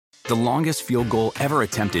The longest field goal ever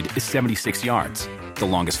attempted is 76 yards. The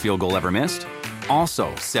longest field goal ever missed?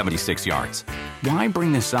 Also 76 yards. Why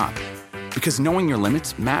bring this up? Because knowing your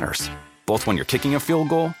limits matters, both when you're kicking a field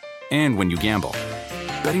goal and when you gamble.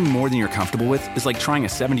 Betting more than you're comfortable with is like trying a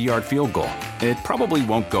 70-yard field goal. It probably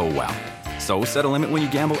won't go well. So set a limit when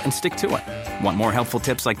you gamble and stick to it. Want more helpful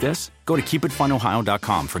tips like this? Go to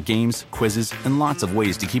keepitfunohio.com for games, quizzes, and lots of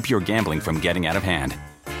ways to keep your gambling from getting out of hand.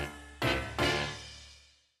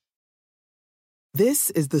 This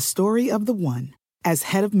is the story of the one. As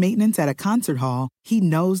head of maintenance at a concert hall, he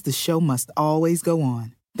knows the show must always go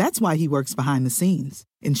on. That's why he works behind the scenes,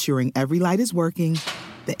 ensuring every light is working,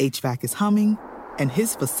 the HVAC is humming, and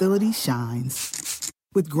his facility shines.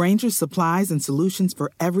 With Grainger's supplies and solutions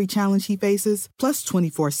for every challenge he faces, plus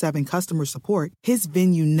 24/7 customer support, his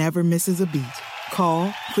venue never misses a beat. Call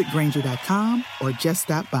quickgrainger.com or just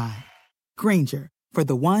stop by. Grainger, for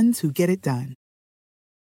the ones who get it done.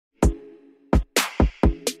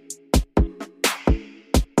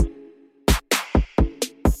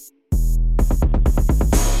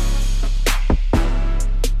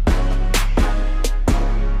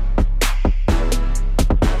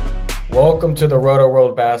 Welcome to the Roto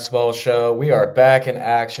World Basketball Show. We are back in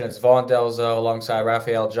action. It's Vaughn Delzo alongside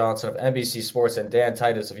Raphael Johnson of NBC Sports and Dan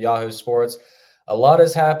Titus of Yahoo Sports. A lot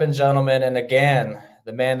has happened, gentlemen. And again,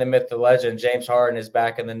 the man, the myth, the legend, James Harden is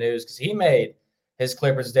back in the news because he made his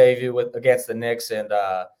Clippers debut against the Knicks, and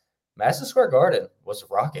Madison Square Garden was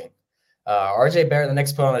rocking. RJ Barrett, the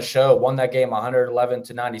Knicks put on a show, won that game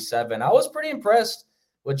 111-97. I was pretty impressed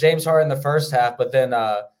with James Harden the first half, but then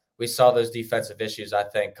we saw those defensive issues, I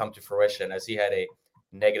think, come to fruition as he had a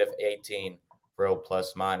negative 18 real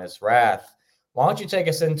plus minus. Wrath, why don't you take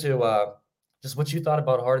us into just what you thought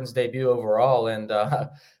about Harden's debut overall and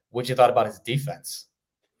what you thought about his defense?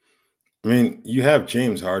 I mean, you have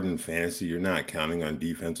James Harden fantasy. You're not counting on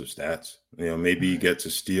defensive stats. You know, maybe he gets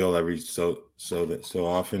a steal every so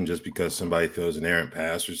often just because somebody throws an errant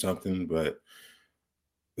pass or something. But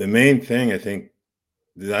the main thing I think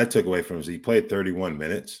that I took away from him is he played 31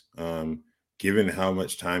 minutes. Given how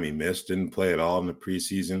much time he missed, didn't play at all in the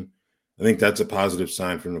preseason. I think that's a positive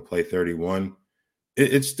sign for him to play 31.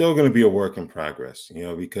 It's still going to be a work in progress, you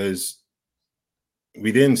know, because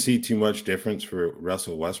we didn't see too much difference for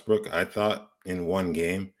Russell Westbrook, I thought, in one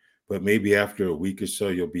game. But maybe after a week or so,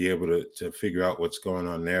 you'll be able to figure out what's going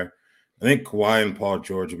on there. I think Kawhi and Paul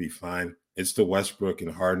George will be fine. It's the Westbrook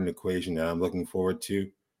and Harden equation that I'm looking forward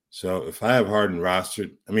to. So if I have Harden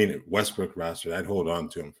Westbrook rostered, I'd hold on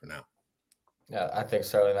to him for now. Yeah, I think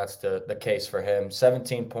certainly that's the case for him.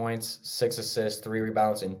 17 points, 6 assists, 3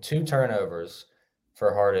 rebounds, and 2 turnovers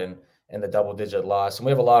for Harden in the double-digit loss. And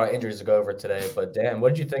we have a lot of injuries to go over today. But, Dan, what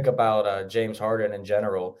did you think about James Harden in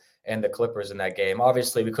general and the Clippers in that game?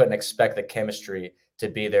 Obviously, we couldn't expect the chemistry to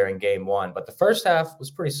be there in game one. But the first half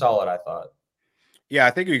was pretty solid, I thought. Yeah,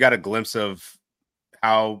 I think we got a glimpse of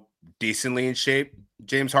how decently in shape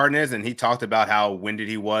James Harden is, and he talked about how winded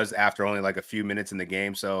he was after only like a few minutes in the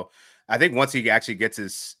game. So I think once he actually gets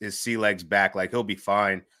his sea legs back, like he'll be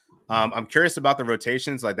fine. I'm curious about the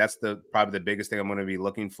rotations. Like that's probably the biggest thing I'm going to be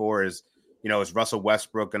looking for is, you know, is Russell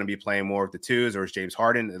Westbrook going to be playing more of the twos, or is James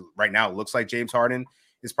Harden? Right now, it looks like James Harden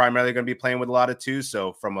is primarily going to be playing with a lot of twos.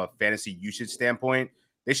 So from a fantasy usage standpoint,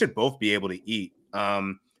 they should both be able to eat.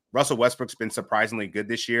 Russell Westbrook's been surprisingly good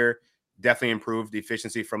this year. Definitely improved the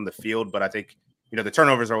efficiency from the field, but I think, you know, the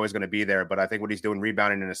turnovers are always going to be there, but I think what he's doing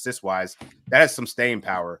rebounding and assist-wise, that has some staying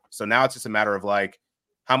power. So now it's just a matter of, like,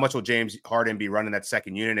 how much will James Harden be running that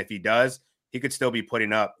second unit? If he does, he could still be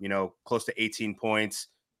putting up, you know, close to 18 points.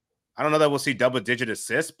 I don't know that we'll see double-digit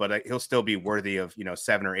assists, but he'll still be worthy of, you know,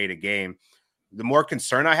 7 or 8 a game. The more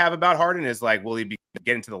concern I have about Harden is, like, will he be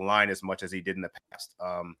getting to the line as much as he did in the past?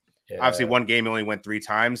 Obviously, one game he only went 3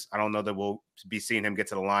 times. I don't know that we'll be seeing him get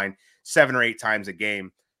to the line 7 or 8 times a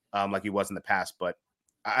game. Like he was in the past, but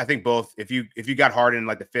I think both. If you got Harden in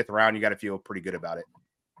like the 5th round, you got to feel pretty good about it.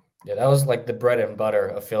 Yeah, that was like the bread and butter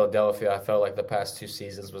of Philadelphia. I felt like the past 2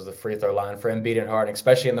 seasons was the free throw line for Embiid and Harden,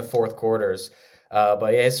 especially in the fourth quarters.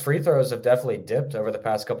 But yeah, his free throws have definitely dipped over the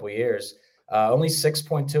past couple of years. Only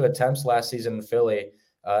 6.2 attempts last season in Philly.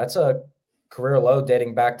 That's a career low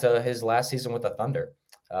dating back to his last season with the Thunder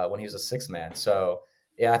when he was a 6th man. So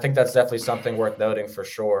yeah, I think that's definitely something worth noting for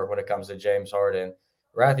sure when it comes to James Harden.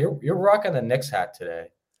 Wrath, you're rocking the Knicks hat today.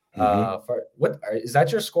 Is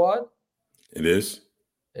that your squad? It is.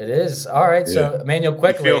 It is. All right. Yeah. So Immanuel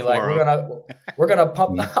Quickley, like we're gonna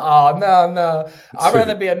pump. Oh no. I'd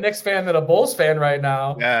rather be a Knicks fan than a Bulls fan right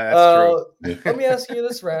now. Yeah, that's true. Let me ask you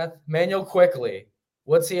this, Wrath. Immanuel Quickley,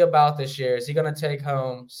 what's he about this year? Is he gonna take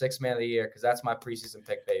home 6th man of the year? Because that's my preseason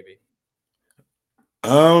pick, baby.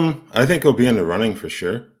 I think he'll be in the running for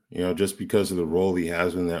sure, just because of the role he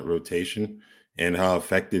has in that rotation and how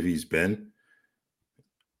effective he's been.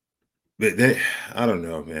 But I don't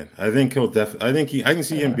know, man. I think he'll definitely. I can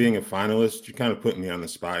see him being a finalist. You're kind of putting me on the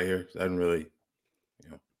spot here. I didn't really,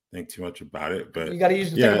 think too much about it. But you got to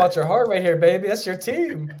usually think about your heart right here, baby. That's your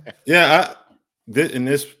team. Yeah, in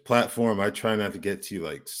this platform, I try not to get too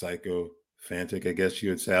like psychophantic, I guess you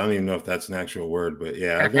would say. I don't even know if that's an actual word, but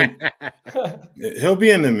yeah, I think he'll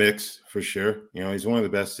be in the mix for sure. He's one of the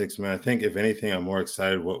best six men. I think, if anything, I'm more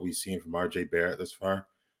excited what we've seen from RJ Barrett thus far.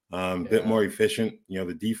 Bit more efficient.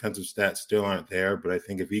 The defensive stats still aren't there, but I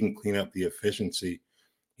think if he can clean up the efficiency,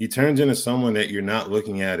 he turns into someone that you're not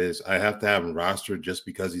looking at as I have to have him rostered just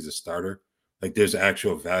because he's a starter. Like, there's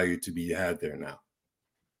actual value to be had there now.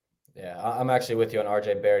 Yeah, I'm actually with you on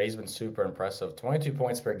RJ Barrett. He's been super impressive. 22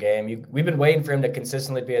 points per game. We've been waiting for him to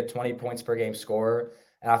consistently be a 20 points per game scorer,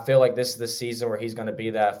 and I feel like this is the season where he's going to be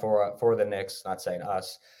that for the Knicks. Not saying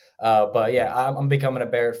us. But yeah, I'm becoming a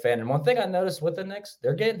Barrett fan. And one thing I noticed with the Knicks,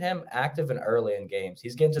 they're getting him active and early in games.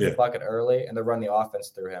 He's getting to the bucket early, and they're running the offense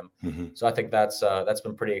through him. Mm-hmm. So I think that's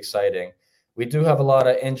been pretty exciting. We do have a lot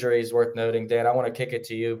of injuries worth noting. Dan, I want to kick it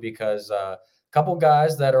to you because a couple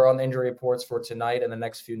guys that are on the injury reports for tonight and the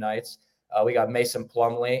next few nights. We got Mason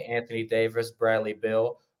Plumlee, Anthony Davis, Bradley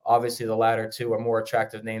Beal. Obviously, the latter two are more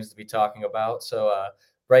attractive names to be talking about. So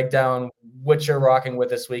break down what you're rocking with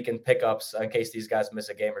this week and pickups in case these guys miss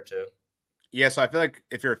a game or two. Yeah, so I feel like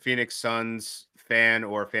if you're a Phoenix Suns fan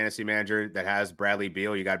or a fantasy manager that has Bradley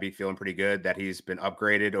Beal, you got to be feeling pretty good that he's been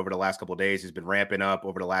upgraded over the last couple of days. He's been ramping up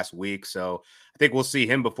over the last week. So I think we'll see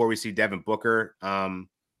him before we see Devin Booker.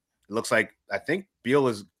 It looks like I think Beal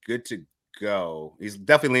is good to go. He's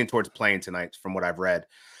definitely leaning towards playing tonight from what I've read.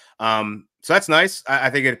 So that's nice. I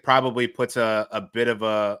think it probably puts a bit of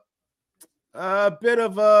a I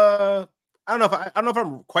don't know if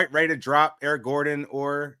I'm quite ready to drop Eric Gordon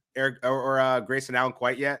or Grayson Allen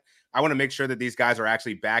quite yet. I want to make sure that these guys are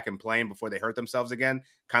actually back and playing before they hurt themselves again.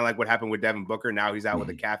 Kind of like what happened with Devin Booker. Now he's out with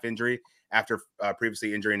a calf injury after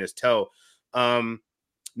previously injuring his toe.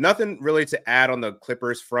 Nothing really to add on the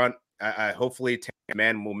Clippers front. Hopefully Terry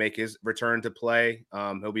Mann will make his return to play.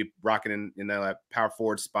 He'll be rocking in the power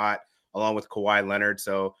forward spot along with Kawhi Leonard.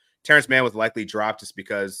 So Terrence Mann was likely dropped just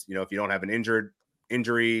because, if you don't have an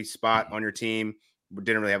injury spot on your team, we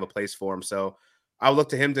didn't really have a place for him. So I'll look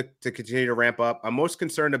to him to continue to ramp up. I'm most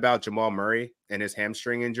concerned about Jamal Murray and his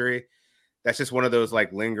hamstring injury. That's just one of those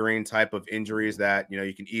like lingering type of injuries that,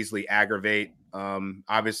 you can easily aggravate.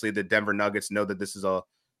 Obviously the Denver Nuggets know that this is a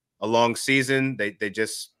long season. They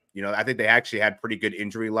just, I think they actually had pretty good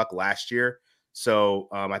injury luck last year. So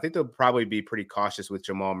I think they'll probably be pretty cautious with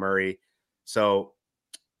Jamal Murray. So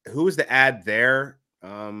who's the add there?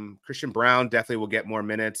 Christian Brown definitely will get more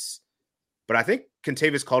minutes, but I think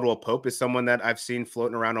Kentavious Caldwell-Pope is someone that I've seen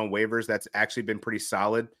floating around on waivers that's actually been pretty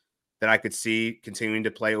solid, that I could see continuing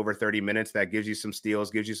to play over 30 minutes. That gives you some steals,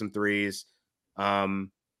 gives you some threes.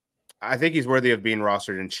 I think he's worthy of being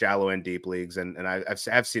rostered in shallow and deep leagues, and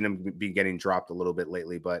I've seen him be getting dropped a little bit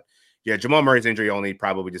lately. But yeah, Jamal Murray's injury only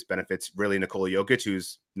probably just benefits really Nikola Jokic,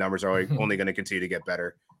 whose numbers are only going to continue to get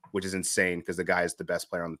better, which is insane because the guy is the best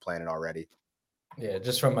player on the planet already. Yeah,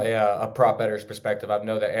 just from a prop bettor's perspective, I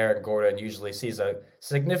know that Aaron Gordon usually sees a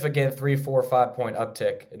significant 3, 4, 5 point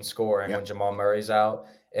uptick in scoring when Jamal Murray's out.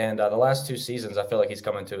 And the last 2 seasons, I feel like he's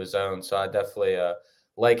coming to his own. So I definitely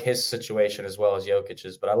like his situation as well as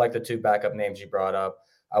Jokic's. But I like the 2 backup names you brought up.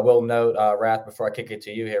 I will note, Rath, before I kick it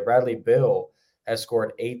to you here, Bradley Beal has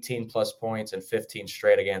scored 18-plus points and 15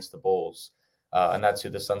 straight against the Bulls. And that's who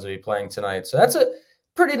the Suns will be playing tonight. So that's a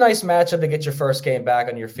pretty nice matchup to get your first game back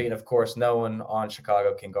on your feet. Of course, no one on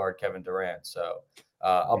Chicago can guard Kevin Durant. So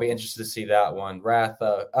I'll be interested to see that one. Rath,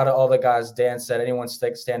 out of all the guys Dan said, anyone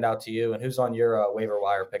stand out to you? And who's on your waiver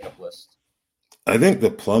wire pickup list? I think the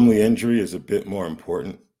Plumlee injury is a bit more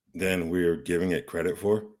important than we're giving it credit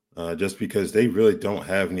for, just because they really don't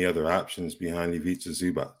have any other options behind Ivica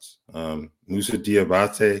Zubac. Musa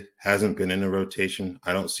Diabate hasn't been in the rotation.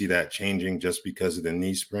 I don't see that changing just because of the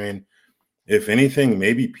knee sprain. If anything,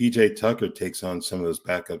 maybe PJ Tucker takes on some of those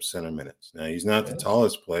backup center minutes. Now, he's not the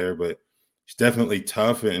tallest player, but he's definitely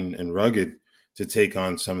tough and rugged to take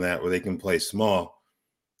on some of that where they can play small.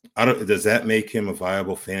 Does that make him a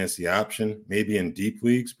viable fantasy option? Maybe in deep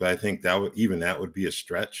leagues, but I think that would be a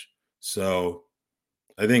stretch. So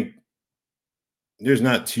I think there's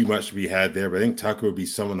not too much to be had there, but I think Tucker would be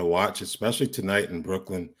someone to watch, especially tonight in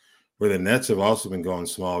Brooklyn, where the Nets have also been going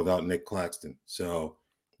small without Nick Claxton. So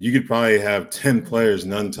you could probably have 10 players,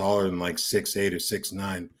 none taller than like 6'8" or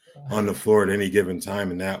 6'9" on the floor at any given time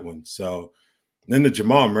in that one. So then the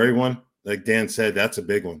Jamal Murray one, like Dan said, that's a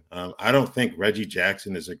big one. I don't think Reggie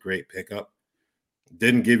Jackson is a great pickup.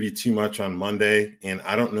 Didn't give you too much on Monday, and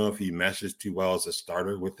I don't know if he meshes too well as a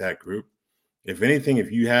starter with that group. If anything,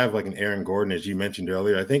 if you have like an Aaron Gordon, as you mentioned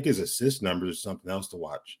earlier, I think his assist numbers is something else to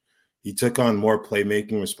watch. He took on more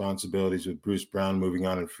playmaking responsibilities with Bruce Brown moving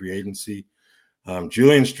on in free agency.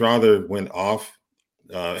 Julian Strawther went off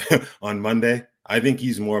on Monday. I think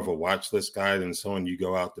he's more of a watch list guy than someone you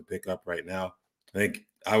go out to pick up right now. I think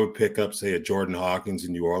I would pick up, say, a Jordan Hawkins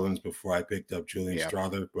in New Orleans before I picked up Julian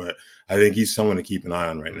Strawther, but I think he's someone to keep an eye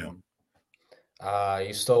on right now.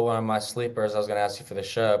 You stole one of my sleepers. I was going to ask you for the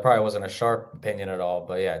show. It probably wasn't a sharp opinion at all,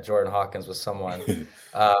 but yeah, Jordan Hawkins was someone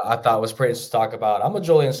I thought was pretty interesting to talk about. I'm a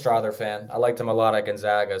Julian Strawther fan. I liked him a lot at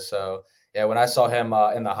Gonzaga. So yeah, when I saw him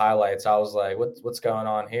in the highlights, I was like, what's going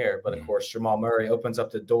on here? But of course, Jamal Murray opens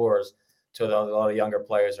up the doors to a lot of younger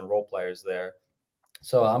players and role players there.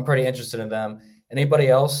 So I'm pretty interested in them. Anybody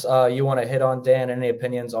else you want to hit on, Dan? Any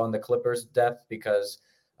opinions on the Clippers' depth? Because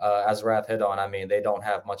as Rath hit on, I mean, they don't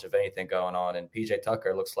have much of anything going on. And PJ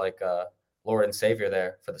Tucker looks like Lord and Savior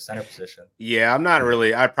there for the center position. Yeah, I'm not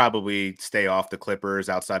really – I'd probably stay off the Clippers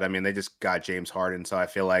outside. I mean, they just got James Harden. So I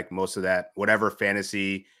feel like most of that, whatever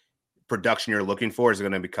fantasy production you're looking for is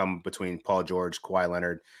going to become between Paul George, Kawhi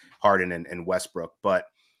Leonard, Harden, and Westbrook. But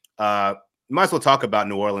might as well talk about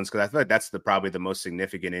New Orleans because I feel like that's probably the most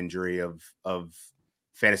significant injury of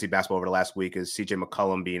fantasy basketball over the last week is CJ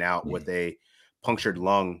McCollum being out with a punctured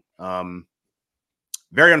lung.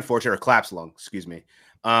 Very unfortunate, or collapsed lung, excuse me.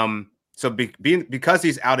 So because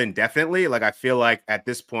he's out indefinitely, like I feel like at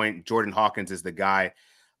this point, Jordan Hawkins is the guy.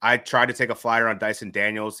 I tried to take a flyer on Dyson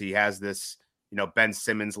Daniels. He has this, Ben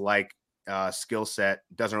Simmons-like skill set,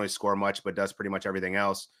 doesn't really score much, but does pretty much everything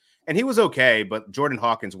else. And he was okay, but Jordan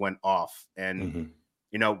Hawkins went off. And,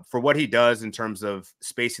 for what he does in terms of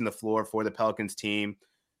spacing the floor for the Pelicans team,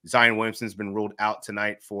 Zion Williamson's been ruled out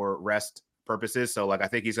tonight for rest purposes. So, I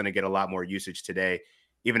think he's going to get a lot more usage today,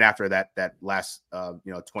 even after that last,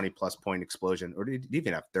 20-plus point explosion. Or did he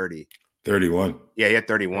even have 30? 31. Yeah, he had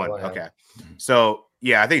 31. Okay. So,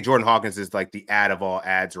 yeah, I think Jordan Hawkins is like the ad of all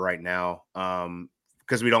ads right now.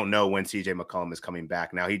 Because we don't know when CJ McCollum is coming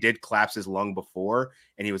back. Now, he did collapse his lung before,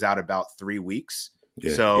 and he was out about 3 weeks.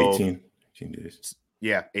 Yeah, so 18 days.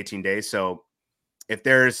 Yeah, 18 days. So if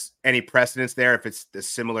there's any precedence there, if it's a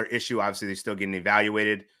similar issue, obviously they're still getting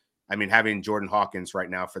evaluated. I mean, having Jordan Hawkins right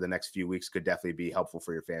now for the next few weeks could definitely be helpful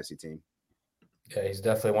for your fantasy team. Yeah, he's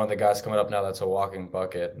definitely one of the guys coming up now that's a walking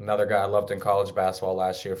bucket. Another guy I loved in college basketball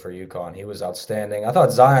last year for UConn. He was outstanding. I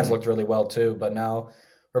thought Zion's looked really well too, but now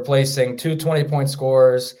replacing two 20-point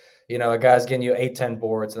scorers, a guy's getting you 8-10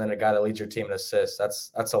 boards, and then a guy that leads your team in assists.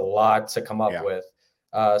 That's a lot to come up with.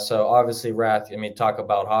 So obviously, Rath, talk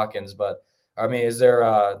about Hawkins, but is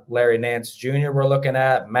there Larry Nance Jr. we're looking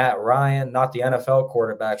at, Matt Ryan, not the NFL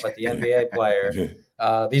quarterback, but the NBA player.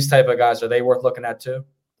 These type of guys, are they worth looking at too?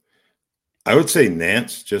 I would say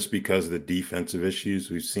Nance, just because of the defensive issues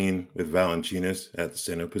we've seen with Valanciunas at the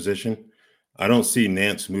center position. I don't see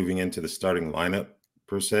Nance moving into the starting lineup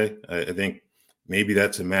per se. I think maybe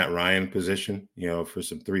that's a Matt Ryan position, for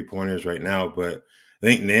some three-pointers right now. But I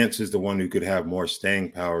think Nance is the one who could have more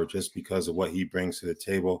staying power just because of what he brings to the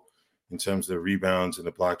table in terms of the rebounds and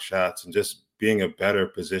the block shots and just being a better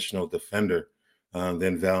positional defender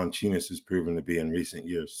than Valanciunas has proven to be in recent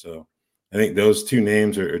years. So I think those two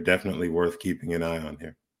names are definitely worth keeping an eye on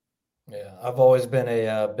here. Yeah, I've always been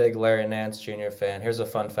a big Larry Nance Jr. fan. Here's a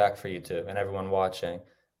fun fact for you too, and everyone watching.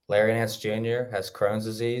 Larry Nance Jr. has Crohn's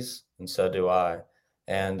disease, and so do I.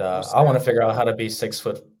 And I want to figure out how to be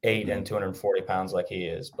 6'8" and 240 pounds like he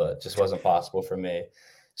is, but it just wasn't possible for me.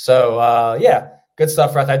 So, good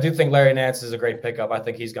stuff, Rath. I do think Larry Nance is a great pickup. I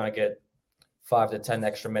think he's going to get 5 to 10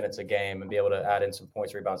 extra minutes a game and be able to add in some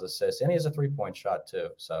points, rebounds, assists. And he has a three-point shot too.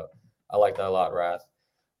 So I like that a lot, Rath.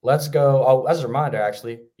 Let's go. Oh, as a reminder,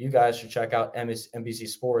 actually, you guys should check out NBC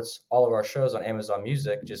Sports, all of our shows on Amazon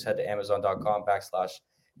Music. Just head to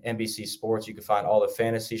amazon.com/NBC Sports. You can find all the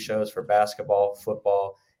fantasy shows for basketball,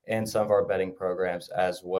 football, and some of our betting programs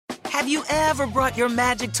as well. Have you ever brought your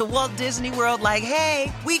magic to Walt Disney World like,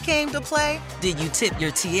 hey, we came to play? Did you tip your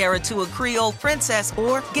tiara to a Creole princess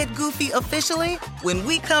or get goofy officially? When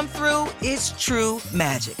we come through, it's true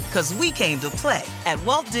magic because we came to play at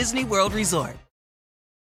Walt Disney World Resort.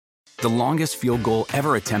 The longest field goal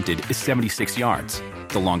ever attempted is 76 yards.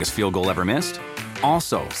 The longest field goal ever missed?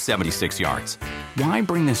 Also 76 yards. Why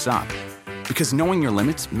bring this up? Because knowing your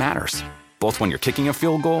limits matters, both when you're kicking a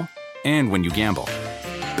field goal and when you gamble.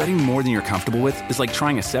 Betting more than you're comfortable with is like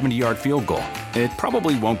trying a 70-yard field goal. It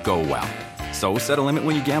probably won't go well. So set a limit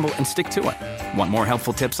when you gamble and stick to it. Want more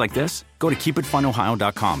helpful tips like this? Go to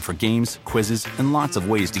keepitfunohio.com for games, quizzes, and lots of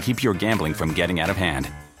ways to keep your gambling from getting out of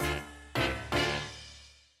hand.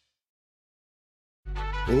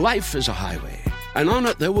 Life is a highway, and on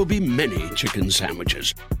it there will be many chicken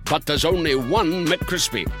sandwiches. But there's only one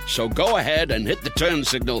McCrispy. So go ahead and hit the turn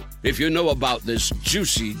signal if you know about this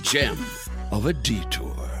juicy gem of a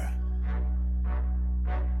detour.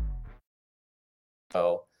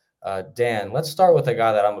 Dan, let's start with a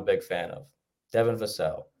guy that I'm a big fan of, Devin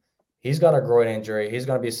Vassell. He's got a groin injury. He's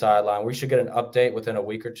going to be sidelined. We should get an update within a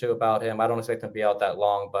week or two about him. I don't expect him to be out that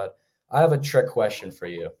long, but I have a trick question for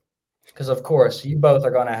you. Because, of course, you both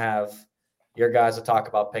are going to have your guys to talk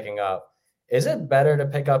about picking up. Is it better to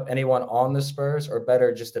pick up anyone on the Spurs or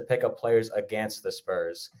better just to pick up players against the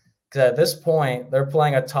Spurs? Because at this point, they're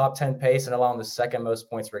playing a top 10 pace and allowing the second most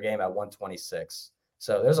points per game at 126.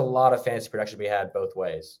 So there's a lot of fantasy production to be had both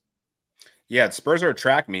ways. Yeah, Spurs are a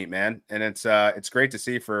track meet, man, and it's great to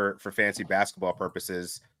see for fantasy basketball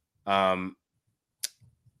purposes. I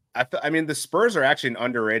mean, the Spurs are actually an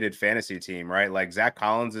underrated fantasy team, right? Like Zach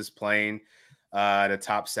Collins is playing at a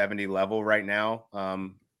top 70 level right now.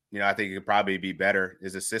 I think it could probably be better.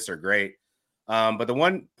 His assists are great. But the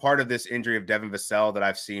one part of this injury of Devin Vassell that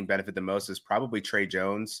I've seen benefit the most is probably Trey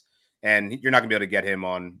Jones. And you're not going to be able to get him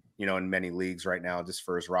on, in many leagues right now just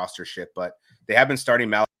for his rostership. But they have been starting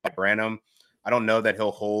Malachi Branham. I don't know that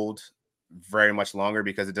he'll hold very much longer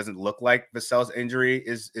because it doesn't look like Vassell's injury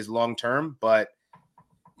is long-term. But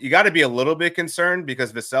you got to be a little bit concerned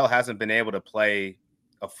because Vassell hasn't been able to play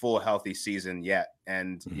a full healthy season yet.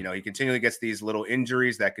 And, he continually gets these little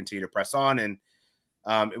injuries that continue to press on. And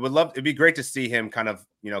it'd be great to see him kind of,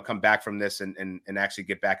 come back from this and actually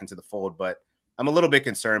get back into the fold. But I'm a little bit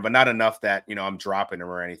concerned, but not enough that, I'm dropping him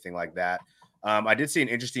or anything like that. I did see an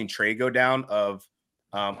interesting trade go down of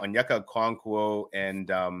Onyeka Okongwu and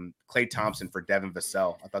Klay Thompson for Devin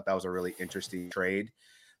Vassell. I thought that was a really interesting trade.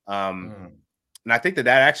 And I think that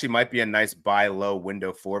actually might be a nice buy low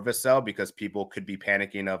window for Vassell because people could be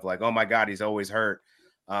panicking of like, oh my God, he's always hurt.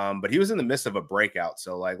 But he was in the midst of a breakout.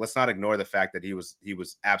 So let's not ignore the fact that he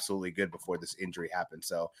was absolutely good before this injury happened.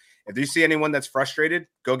 So if you see anyone that's frustrated,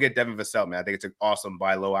 go get Devin Vassell, man. I think it's an awesome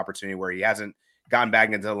buy low opportunity where he hasn't gotten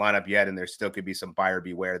back into the lineup yet. And there still could be some buyer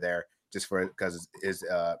beware there just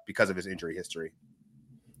because of his injury history.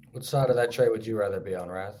 What side of that trade would you rather be on,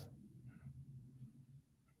 Rath?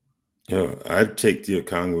 I'd take the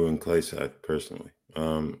Okongwu and Klay side personally.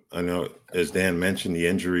 I know, as Dan mentioned, the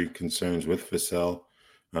injury concerns with Vassell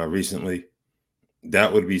recently.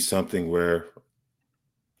 That would be something where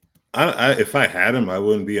if I had him, I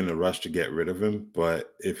wouldn't be in a rush to get rid of him.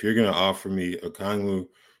 But if you're going to offer me Okongwu,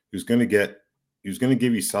 who's going to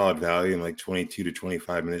give you solid value in like 22 to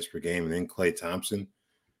 25 minutes per game, and then Klay Thompson,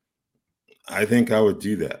 I think I would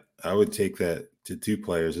do that. I would take that to two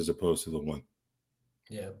players as opposed to the one.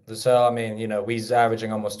 Yeah. So, I mean, he's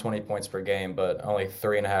averaging almost 20 points per game, but only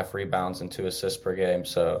 3.5 rebounds and 2 assists per game.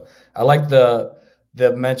 So I like the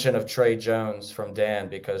mention of Trey Jones from Dan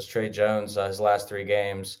because Trey Jones, his last 3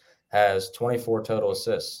 games, has 24 total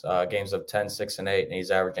assists, games of 10, 6, and 8, and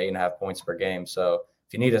he's averaging 8.5 points per game. So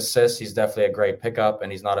if you need assists, he's definitely a great pickup,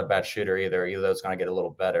 and he's not a bad shooter either though it's going to get a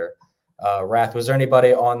little better. Rath, was there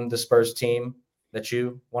anybody on the Spurs team that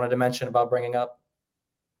you wanted to mention about bringing up?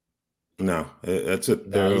 No, that's a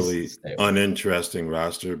thoroughly uninteresting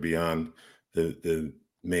roster beyond the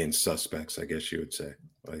main suspects, I guess you would say.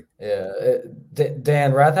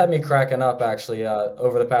 Dan, Rath had me cracking up actually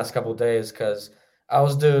over the past couple of days because I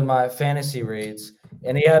was doing my fantasy reads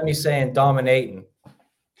and he had me saying dominating.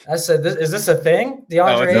 I said, "Is this a thing,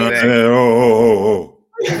 DeAndre?"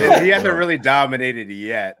 He hasn't really dominated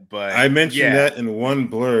yet, but I mentioned that in one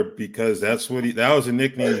blurb because that was a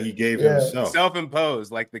nickname he gave himself.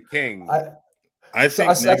 Self-imposed, like the king. I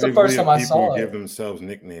think that's the first time I saw it. Give themselves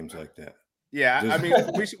nicknames like that. Yeah,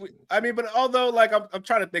 I mean, but although I'm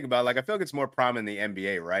trying to think about I feel like it's more prominent in the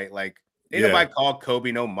NBA, right? Like ain't nobody called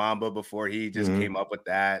Kobe no Mamba before he just came up with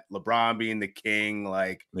that. LeBron being the king,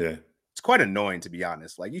 it's quite annoying to be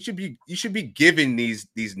honest. Like you should be giving these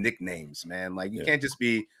nicknames, man. Like you can't just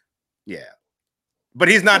be, But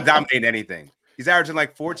he's not dominating anything. He's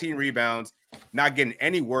averaging 14 rebounds, not getting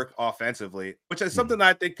any work offensively, which is something that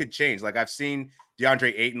I think could change. Like I've seen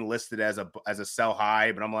DeAndre Ayton listed as a sell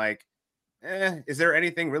high, but I'm like, is there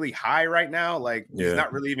anything really high right now? He's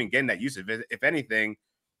not really even getting that usage. If anything,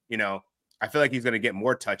 I feel like he's going to get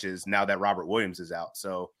more touches now that Robert Williams is out.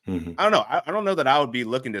 So I don't know. I don't know that I would be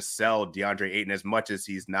looking to sell DeAndre Ayton as much as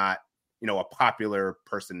he's not, a popular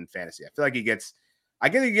person in fantasy. I feel like he gets I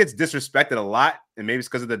get he gets disrespected a lot, and maybe it's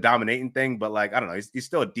because of the dominating thing, but like, I don't know, he's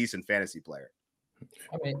still a decent fantasy player.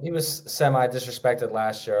 I mean, he was semi-disrespected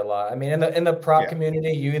last year a lot. I mean, in the prop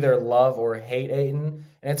community, you either love or hate Ayton,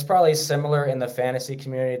 and it's probably similar in the fantasy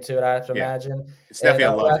community too, I have to imagine. It's definitely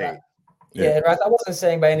a love-hate. Yeah, and I wasn't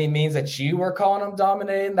saying by any means that you were calling him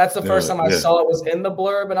dominating. That's the first time I saw it was in the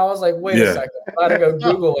blurb, and I was like, wait a second. I had to go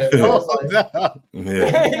Google it. I was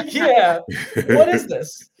like, yeah, what is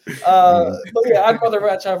this? But yeah, I'd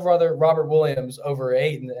rather Robert Williams over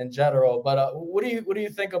Ayton in general. But what do you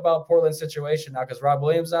think about Portland's situation now? Because Rob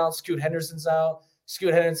Williams out, Scoot Henderson's out.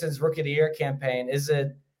 Scoot Henderson's Rookie of the Year campaign, is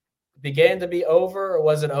it began to be over, or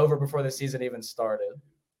was it over before the season even started?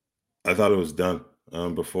 I thought it was done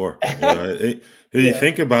before. You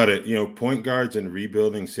think about it, point guards in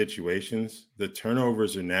rebuilding situations, the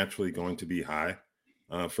turnovers are naturally going to be high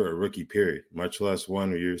for a rookie period, much less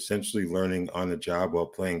one where you're essentially learning on the job while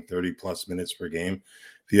playing 30-plus minutes per game.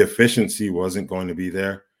 The efficiency wasn't going to be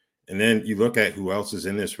there. And then you look at who else is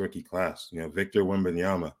in this rookie class, Victor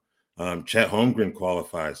Wembanyama. Chet Holmgren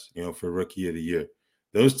qualifies, for Rookie of the Year.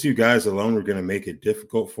 Those two guys alone were going to make it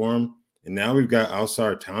difficult for him. And now we've got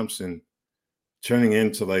Ausar Thompson turning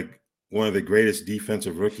into like one of the greatest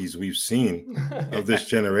defensive rookies we've seen of this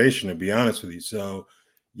generation, to be honest with you. So,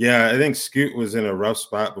 yeah, I think Scoot was in a rough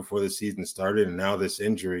spot before the season started, and now this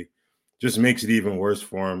injury just makes it even worse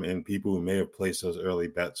for him and people who may have placed those early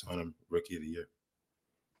bets on him Rookie of the Year.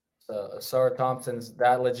 So, Ausar Thompson's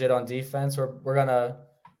that legit on defense? We're going to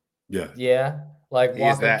like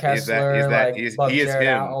Walker Kessler, he is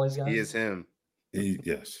him. All these guys? He is him.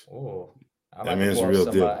 Yes. Oh, I might pull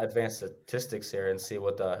up some advanced statistics here and see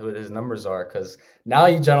who his numbers are, because now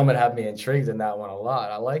you gentlemen have me intrigued in that one a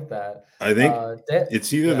lot. I like that. I think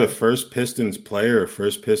it's either the first Pistons player or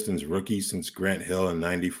first Pistons rookie since Grant Hill in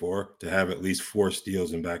 '94 to have at least 4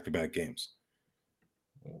 steals in back-to-back games.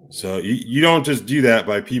 So you don't just do that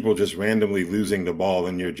by people just randomly losing the ball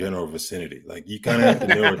in your general vicinity. Like, you kind of have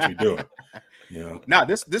to know what you're doing. Now,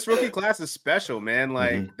 this rookie class is special, man.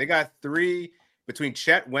 Like, they got 3 between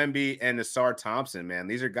Chet, Wemby, and Ausar Thompson, man.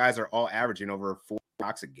 These are guys are all averaging over 4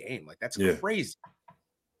 blocks a game. Like, that's crazy.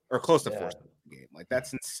 Or close to 4 a game. Like,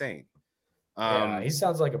 that's insane. He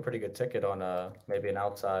sounds like a pretty good ticket on maybe an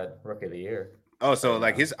outside Rookie of the Year. Oh, so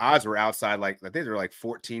like his odds were outside, like I think they were like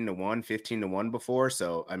 14-1, 15-1 before.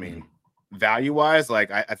 So I mean, value wise, like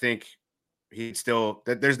I think he'd still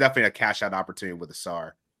there's definitely a cash out opportunity with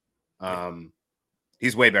Ausar.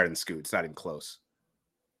 He's way better than Scoot. It's not even close.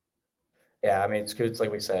 Yeah, I mean, Scoot's,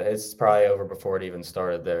 like we said, it's probably over before it even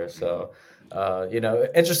started there. So,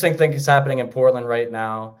 interesting thing is happening in Portland right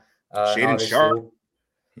now. Jaden Sharp,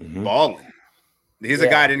 balling. He's a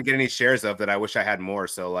guy I didn't get any shares of that I wish I had more.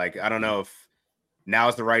 So, like, I don't know if now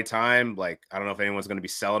is the right time. Like, I don't know if anyone's going to be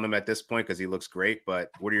selling him at this point because he looks great. But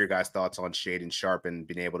what are your guys' thoughts on Jaden Sharp and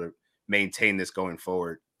being able to maintain this going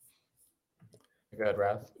forward? Go ahead,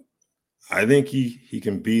 Raph. I think he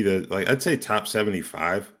can be I'd say top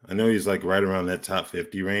 75. I know he's like right around that top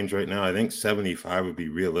 50 range right now. I think 75 would be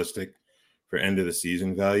realistic for end of the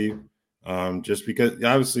season value. Just because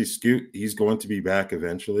obviously Scoot, he's going to be back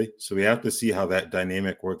eventually. So we have to see how that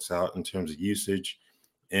dynamic works out in terms of usage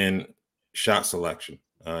and shot selection,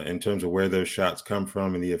 in terms of where those shots come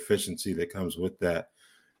from and the efficiency that comes with that.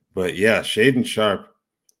 But yeah, Jaden Sharp,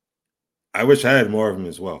 I wish I had more of him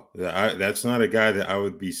as well. That's not a guy that I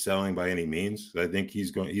would be selling by any means. I think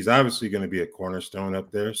he's obviously going to be a cornerstone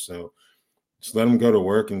up there. So just let him go to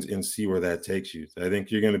work and see where that takes you. I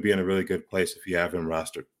think you're going to be in a really good place if you have him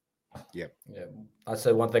rostered. Yeah. I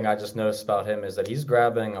said one thing I just noticed about him is that he's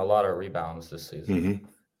grabbing a lot of rebounds this season.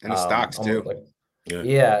 And the stocks too.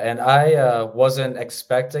 And I wasn't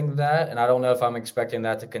expecting that, and I don't know if I'm expecting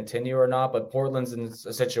that to continue or not, but Portland's in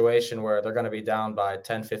a situation where they're going to be down by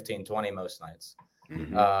 10, 15, 20 most nights.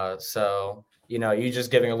 So, you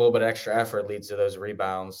just giving a little bit of extra effort leads to those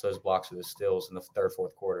rebounds, those blocks, or the steals in the third,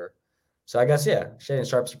 fourth quarter. So I guess, Jaden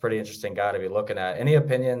Sharp's a pretty interesting guy to be looking at. Any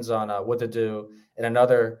opinions on what to do in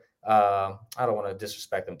another, I don't want to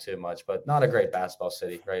disrespect them too much, but not a great basketball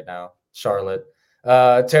city right now, Charlotte.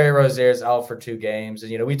 Terry Rozier's out for 2 games.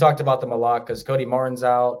 And, we talked about them a lot because Cody Martin's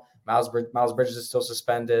out. Miles Bridges is still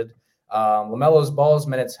suspended. LaMelo Ball's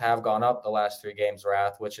minutes have gone up the last 3 games,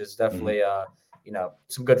 Wrath, which is definitely,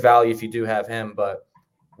 some good value if you do have him. But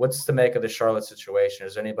what's to make of the Charlotte situation?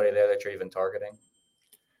 Is there anybody there that you're even targeting?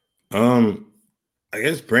 I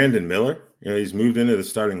guess Brandon Miller. He's moved into the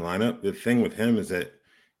starting lineup. The thing with him is that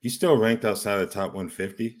he's still ranked outside of the top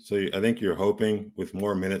 150. So I think you're hoping with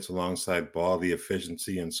more minutes alongside Ball, the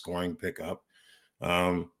efficiency and scoring pick up.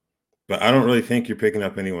 But But I don't really think you're picking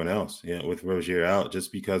up anyone else, with Rozier out,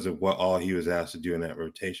 just because of what all he was asked to do in that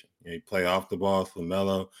rotation. He'd play off the ball with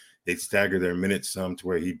LaMelo. They'd stagger their minutes some to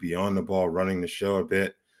where he'd be on the ball, running the show a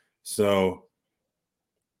bit. So,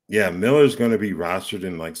 yeah, Miller's going to be rostered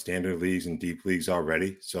in like standard leagues and deep leagues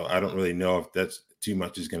already. So I don't really know if that's too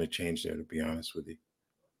much is going to change there, to be honest with you.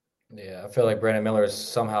 Yeah, I feel like Brandon Miller is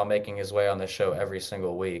somehow making his way on the show every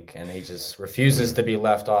single week, and he just refuses to be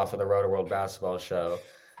left off of the Roto World Basketball Show.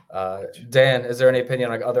 Dan, is there any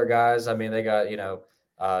opinion on other guys? I mean, they got,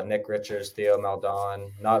 Nick Richards, Theo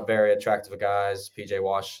Maldon, not very attractive guys, PJ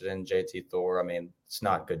Washington, JT Thor. I mean, it's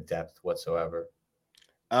not good depth whatsoever.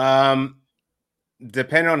 Depending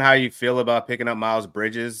on how you feel about picking up Miles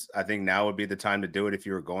Bridges, I think now would be the time to do it if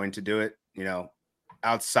you were going to do it,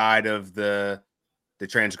 outside of the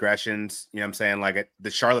transgressions. You know what I'm saying? Like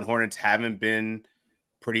the Charlotte Hornets haven't been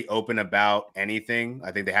pretty open about anything.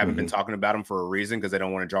 I think they haven't been talking about him for a reason because they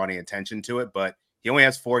don't want to draw any attention to it. But he only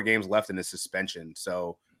has 4 games left in his suspension,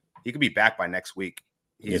 so he could be back by next week.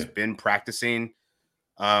 He's been practicing.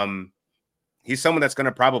 He's someone that's going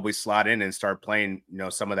to probably slot in and start playing,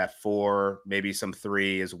 some of that 4, maybe some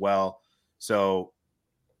 3 as well. So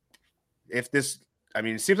it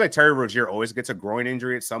seems like Terry Rozier always gets a groin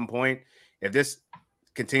injury at some point. If this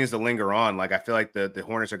continues to linger on, I feel like the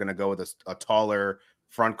Hornets are going to go with a taller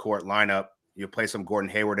front court lineup. You play some Gordon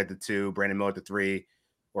Hayward at the 2, Brandon Miller at the 3,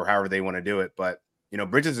 or however they want to do it. But,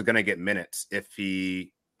 Bridges is going to get minutes if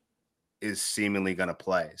he is seemingly going to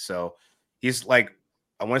play. So he's I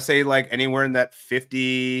want to say anywhere in that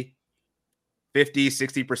 50,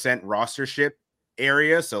 60% rostership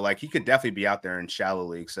area. So he could definitely be out there in shallow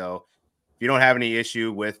league. So if you don't have any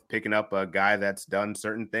issue with picking up a guy that's done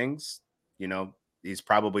certain things, he's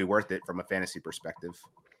probably worth it from a fantasy perspective.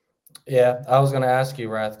 Yeah, I was going to ask you,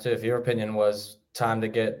 Rath, too, if your opinion was time to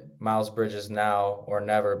get Miles Bridges now or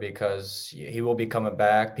never, because he will be coming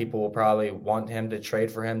back. People will probably want him to trade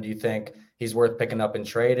for him. Do you think he's worth picking up and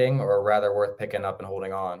trading, or rather worth picking up and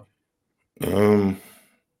holding on? I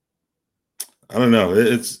don't know.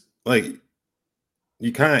 It's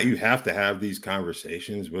you have to have these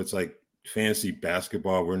conversations, but it's like fantasy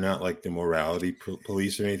basketball. We're not like the morality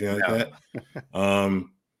police or anything like that.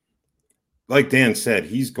 Like Dan said,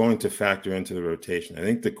 he's going to factor into the rotation. I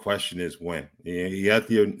think the question is when. He had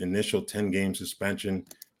the initial 10-game suspension.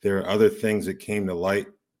 There are other things that came to light,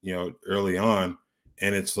 early on,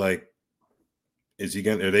 and it's like, are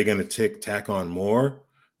they going to tack on more? Are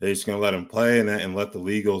they just going to let him play and let the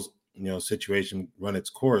legal, situation run its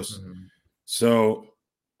course? So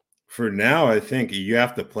for now, I think you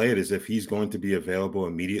have to play it as if he's going to be available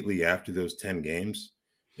immediately after those 10 games.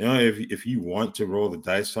 If you want to roll the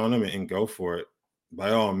dice on him and go for it, by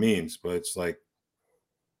all means. But it's I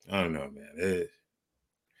don't know, man.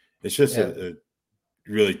 It's just a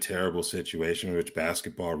really terrible situation, which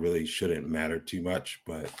basketball really shouldn't matter too much.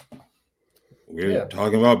 But we're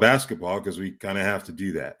talking about basketball because we kind of have to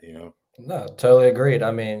do that, No, totally agreed. I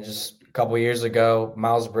mean, just a couple of years ago,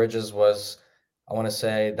 Miles Bridges was, I want to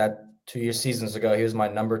say that 2 seasons ago, he was my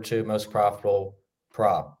number 2 most profitable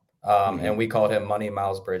prop. And we called him Money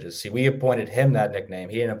Miles Bridges. See, we appointed him that nickname.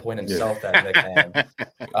 He didn't appoint himself that nickname.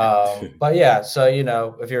 But yeah, so,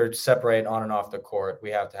 if you're separated on and off the court,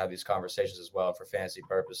 we have to have these conversations as well. For fantasy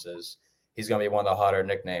purposes, he's going to be one of the hotter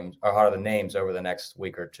names over the next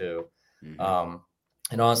week or two.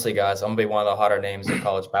 And honestly, guys, I'm going to be one of the hotter names in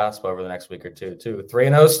college basketball over the next week or two, too.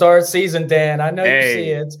 3-0 start season, Dan. I know you see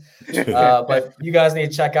it. But you guys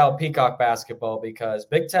need to check out Peacock basketball because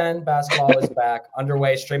Big Ten basketball is back,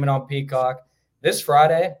 underway, streaming on Peacock. This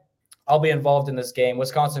Friday, I'll be involved in this game.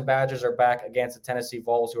 Wisconsin Badgers are back against the Tennessee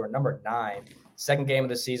Vols, who are number 9. Second game of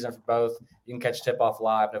the season for both. You can catch tip-off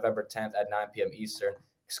live November 10th at 9 p.m. Eastern,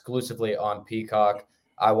 exclusively on Peacock.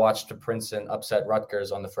 I watched Princeton upset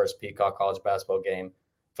Rutgers on the first Peacock college basketball game.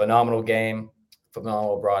 Phenomenal game,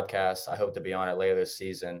 phenomenal broadcast. I hope to be on it later this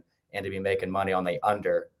season and to be making money on the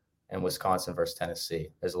under in Wisconsin versus Tennessee.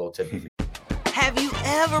 There's a little tip for you. Have you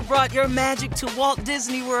ever brought your magic to Walt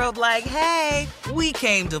Disney World like, hey, we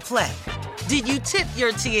came to play? Did you tip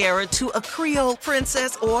your tiara to a Creole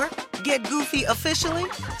princess or get goofy officially?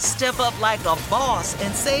 Step up like a boss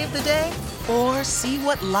and save the day? Or see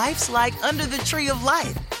what life's like under the tree of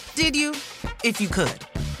life? Did you? If you could.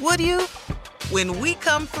 Would you? When we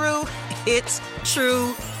come through, it's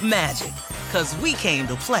true magic. 'Cause we came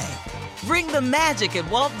to play. Bring the magic at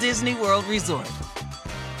Walt Disney World Resort.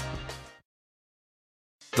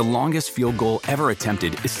 The longest field goal ever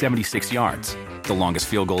attempted is 76 yards. The longest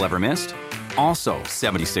field goal ever missed? Also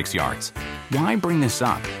 76 yards. Why bring this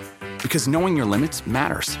up? Because knowing your limits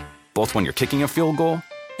matters, both when you're kicking a field goal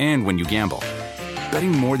and when you gamble.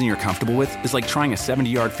 Betting more than you're comfortable with is like trying a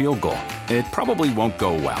 70-yard field goal. It probably won't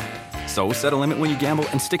go well. So set a limit when you gamble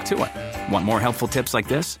and stick to it. Want more helpful tips like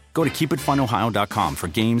this? Go to keepitfunohio.com for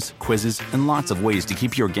games, quizzes, and lots of ways to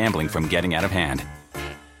keep your gambling from getting out of hand.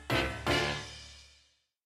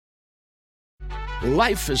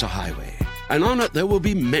 Life is a highway, and on it there will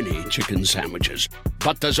be many chicken sandwiches.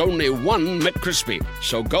 But there's only one McCrispy.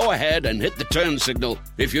 So go ahead and hit the turn signal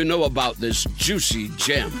if you know about this juicy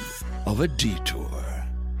gem of a detour.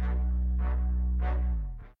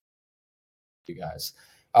 You guys.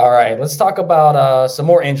 All right, let's talk about some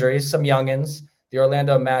more injuries, some youngins. The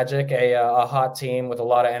Orlando Magic, a hot team with a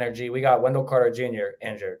lot of energy. We got Wendell Carter Jr.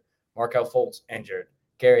 injured, Markelle Fultz injured,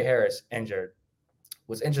 Gary Harris injured.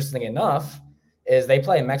 What's interesting enough is they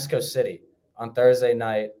play in Mexico City on Thursday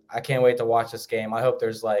night. I can't wait to watch this game. I hope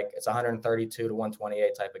there's it's 132 to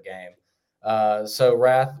 128 type of game. So,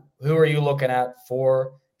 Rath, who are you looking at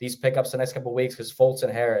for these pickups the next couple of weeks? Because Fultz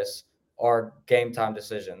and Harris are game time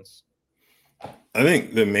decisions. I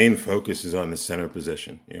think the main focus is on the center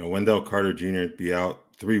position. Wendell Carter Jr. be out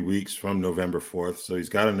 3 weeks from November 4th, so he's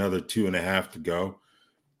got another 2.5 to go.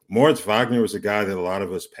 Moritz Wagner was a guy that a lot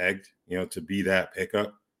of us pegged, to be that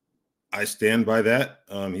pickup. I stand by that.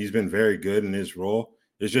 He's been very good in his role.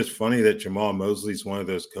 It's just funny that Jamal Mosley is one of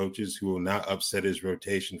those coaches who will not upset his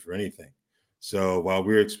rotation for anything. So while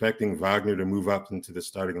we were expecting Wagner to move up into the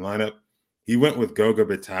starting lineup, he went with Goga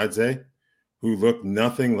Bitadze, who looked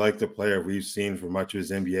nothing like the player we've seen for much of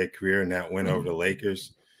his NBA career in that win over the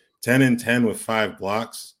Lakers. 10-10 with 5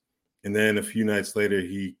 blocks. And then a few nights later,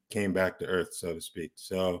 he came back to earth, so to speak.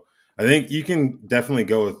 So I think you can definitely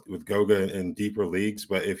go with Goga in deeper leagues,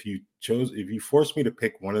 but if you force me to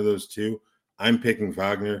pick one of those two, I'm picking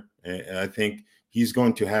Wagner, and I think he's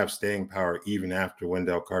going to have staying power even after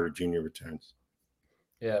Wendell Carter Jr. returns.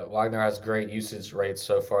 Yeah, Wagner has great usage rates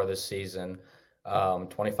so far this season,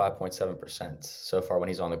 25.7% so far when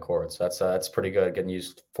he's on the court. So that's pretty good, getting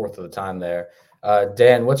used fourth of the time there.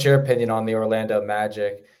 Dan, what's your opinion on the Orlando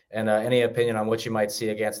Magic? And any opinion on what you might see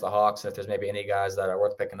against the Hawks, and if there's maybe any guys that are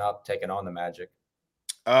worth picking up, taking on the Magic?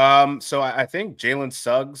 So I think Jalen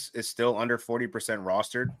Suggs is still under 40%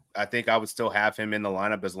 rostered. I think I would still have him in the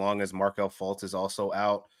lineup as long as Markelle Fultz is also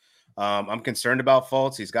out. I'm concerned about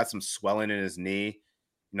Fultz. He's got some swelling in his knee.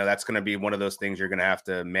 That's going to be one of those things you're going to have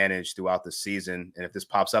to manage throughout the season. And if this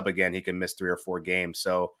pops up again, he can miss 3 or 4 games.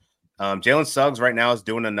 So Jalen Suggs right now is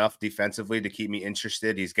doing enough defensively to keep me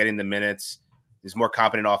interested. He's getting the minutes. He's more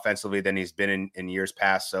competent offensively than he's been in years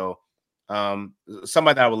past. So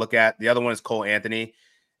somebody that I would look at. The other one is Cole Anthony.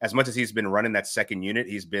 As much as he's been running that second unit,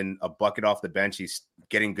 he's been a bucket off the bench. He's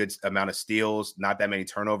getting good amount of steals, not that many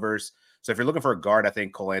turnovers. So if you're looking for a guard, I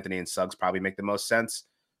think Cole Anthony and Suggs probably make the most sense.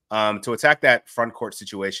 To attack that front court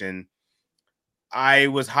situation, I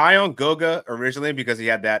was high on Goga originally because he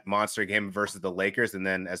had that monster game versus the Lakers. And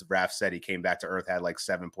then, as Raph said, he came back to earth, had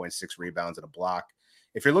 7.6 rebounds and a block.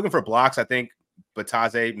 If you're looking for blocks, I think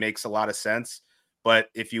Bitadze makes a lot of sense. But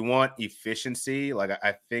if you want efficiency,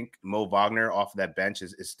 I think Mo Wagner off of that bench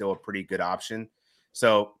is still a pretty good option.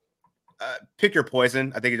 So pick your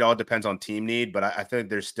poison. I think it all depends on team need, but I think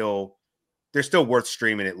they're still worth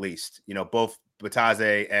streaming at least. Both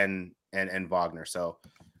Bitadze and Wagner. So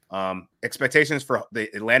expectations for the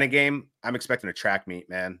Atlanta game, I'm expecting a track meet,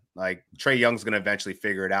 man. Trae Young's going to eventually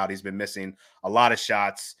figure it out. He's been missing a lot of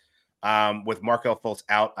shots. With Markelle Fultz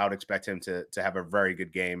out, I would expect him to have a very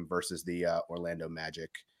good game versus the Orlando Magic.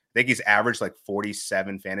 I think he's averaged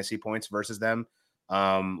 47 fantasy points versus them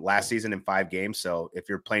last season in 5 games. So if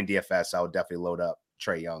you're playing DFS, I would definitely load up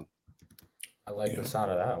Trae Young. I like the sound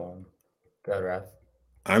of that one. Go ahead, Raph.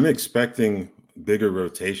 I'm expecting bigger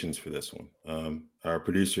rotations for this one. Our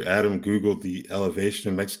producer Adam Googled the elevation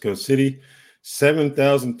of Mexico City,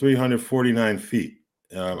 7,349 feet.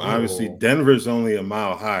 Obviously, Denver's only a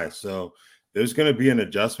mile high, so there's going to be an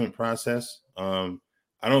adjustment process. I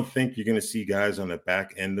don't think you're going to see guys on the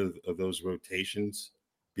back end of those rotations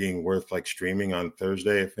being worth streaming on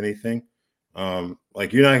Thursday, if anything. You're not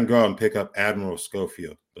going to go out and pick up Admiral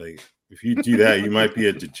Schofield. If you do that, you might be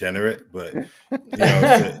a degenerate. But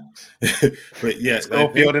but yeah,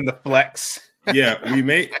 Schofield in the flex. Yeah, we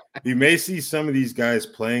may see some of these guys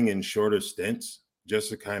playing in shorter stints, just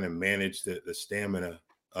to kind of manage the stamina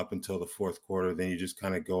up until the fourth quarter. Then you just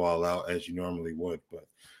kind of go all out as you normally would. But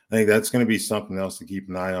I think that's going to be something else to keep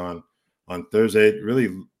an eye on Thursday.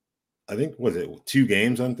 Really, I think, was it 2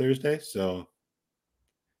 games on Thursday? So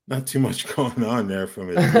not too much going on there from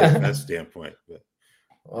a DFS standpoint. But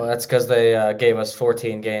well, that's because they gave us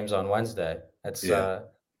 14 games on Wednesday. It's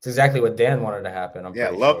exactly what Dan wanted to happen.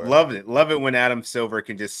 Love it when Adam Silver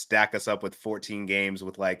can just stack us up with 14 games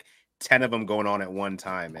with 10 of them going on at one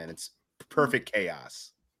time, man. It's perfect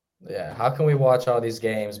chaos. Yeah, how can we watch all these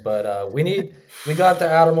games? But we got the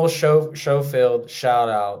Admiral Schofield shout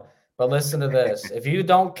out. But listen to this. If you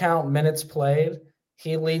don't count minutes played,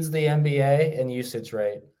 he leads the NBA in usage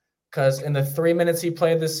rate. Because in the 3 minutes he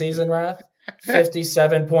played this season, Rath,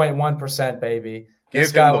 57.1%, baby.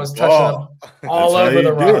 This guy was touching all over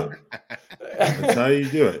the rock. That's how you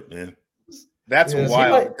do it, man. That's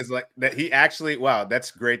wild because like that he actually that's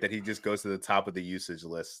great that he just goes to the top of the usage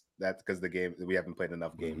list. That's because we haven't played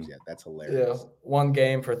enough games yet. That's hilarious. Yeah, 1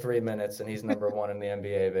 game for 3 minutes and he's number 1 in the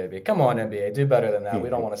NBA, baby. Come on, NBA, do better than that. We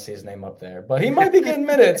don't want to see his name up there, but he might be getting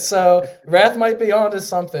minutes, so Rath might be onto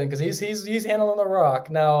something because he's handling the rock.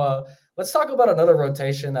 Now let's talk about another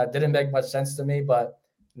rotation that didn't make much sense to me, but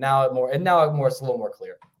now it's a little more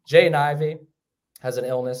clear. Jaden Ivey has an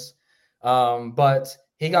illness, but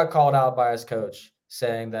he got called out by his coach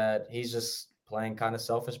saying that he's just playing kind of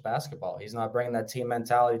selfish basketball. He's not bringing that team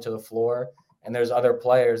mentality to the floor, and there's other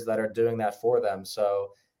players that are doing that for them.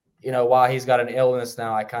 So, while he's got an illness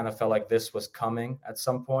now, I kind of felt like this was coming at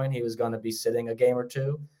some point. He was going to be sitting a game or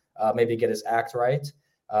two, maybe get his act right.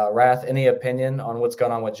 Rath, any opinion on what's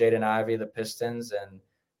going on with Jaden Ivey, the Pistons, and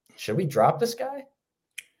should we drop this guy?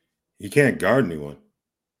 He can't guard anyone.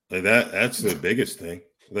 Like that's the biggest thing.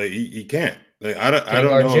 Like he can't. Like I don't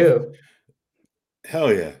know. You.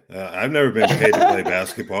 Hell yeah! I've never been paid to play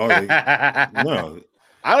basketball. Like, no,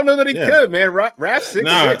 I don't know that he could, man. Raph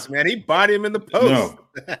 6'6", man. He bodied him in the post.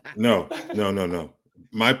 No.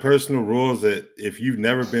 My personal rule is that if you've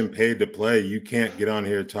never been paid to play, you can't get on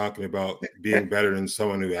here talking about being better than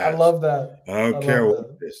someone who has. I love that. I don't care what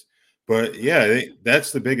it is. But yeah,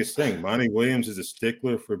 that's the biggest thing. Monty Williams is a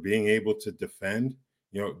stickler for being able to defend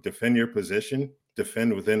your position,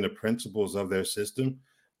 defend within the principles of their system.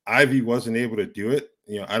 Ivy wasn't able to do it.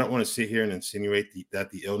 I don't want to sit here and insinuate that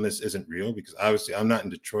the illness isn't real because obviously I'm not in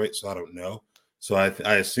Detroit, so I don't know. So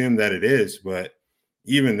I assume that it is, but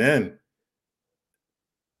even then,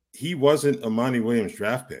 he wasn't a Monty Williams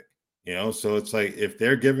draft pick, So it's like if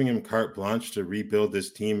they're giving him carte blanche to rebuild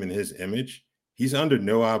this team in his image, he's under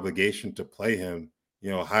no obligation to play him,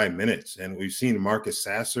 high minutes. And we've seen Marcus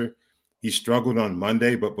Sasser. He struggled on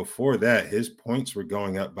Monday, but before that, his points were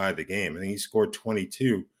going up by the game. I think he scored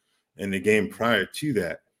 22 in the game prior to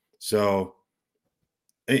that. So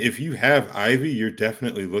if you have Ivy, you're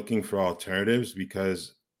definitely looking for alternatives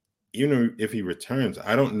because if he returns,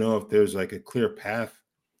 I don't know if there's like a clear path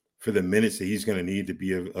for the minutes that he's going to need to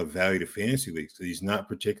be of value to fantasy leagues. So he's not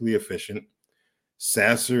particularly efficient.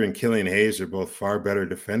 Sasser and Killian Hayes are both far better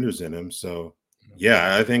defenders than him. So,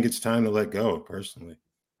 yeah, I think it's time to let go, personally.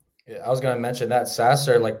 Yeah, I was going to mention that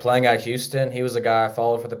Sasser, like playing at Houston, he was a guy I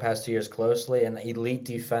followed for the past 2 years closely, and elite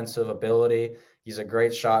defensive ability. He's a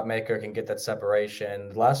great shot maker, can get that separation.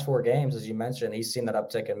 The last 4 games, as you mentioned, he's seen that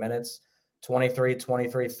uptick in minutes, 23,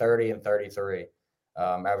 23, 30, and 33,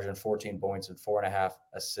 averaging 14 points and 4.5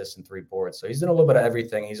 assists and 3 boards. So he's doing a little bit of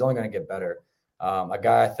everything. He's only going to get better. A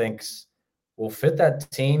guy I think will fit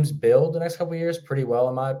that team's build the next couple of years pretty well,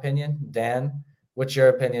 in my opinion. Dan, what's your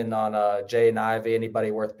opinion on Jaden Ivey?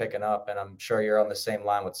 Anybody worth picking up? And I'm sure you're on the same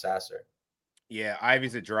line with Sasser. Yeah,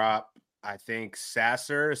 Ivy's a drop. I think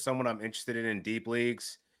Sasser is someone I'm interested in deep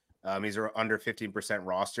leagues. He's under 15%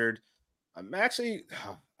 rostered. I'm actually,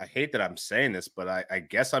 I hate that I'm saying this, but I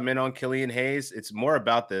guess I'm in on Killian Hayes. It's more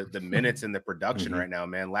about the minutes and the production right now,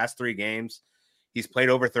 man. Last 3 games, he's played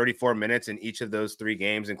over 34 minutes in each of those 3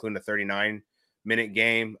 games, including a 39-minute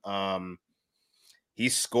game.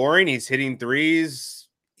 He's scoring, he's hitting threes,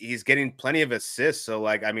 he's getting plenty of assists. So,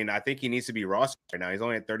 I think he needs to be rostered right now. He's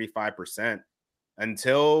only at 35%.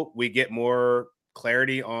 Until we get more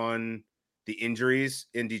clarity on the injuries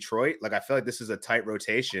in Detroit, I feel like this is a tight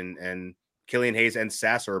rotation, and Killian Hayes and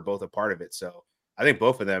Sasser are both a part of it. So I think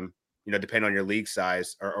both of them, depending on your league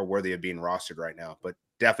size, are worthy of being rostered right now. But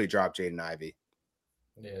definitely drop Jaden Ivey.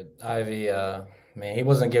 Yeah, Ivy, he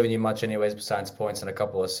wasn't giving you much anyways besides points and a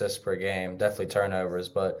couple assists per game, definitely turnovers.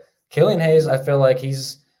 But Killian Hayes, I feel like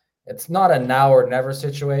it's not a now or never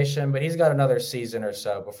situation, but he's got another season or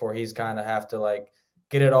so before he's kind of have to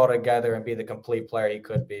get it all together and be the complete player he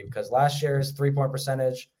could be. Because last year's 3-point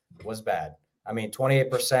percentage was bad.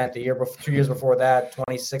 28% 2 years before that,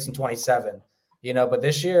 26 and 27. But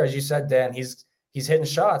this year, as you said, Dan, he's hitting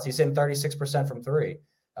shots. He's hitting 36% from 3.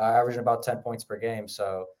 Averaging about 10 points per game.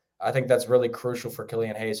 So I think that's really crucial for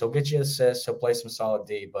Killian Hayes. He'll get you assists. He'll play some solid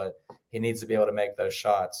D, but he needs to be able to make those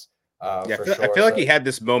shots. I feel like he had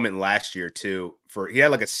this moment last year too. He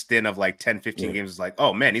had a stint of 10, 15 games. It's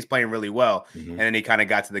oh man, he's playing really well. And then he kind of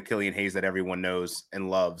got to the Killian Hayes that everyone knows and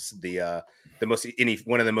loves,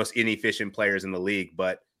 one of the most inefficient players in the league.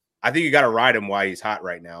 But I think you got to ride him while he's hot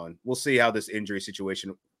right now. And we'll see how this injury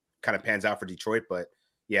situation kind of pans out for Detroit. But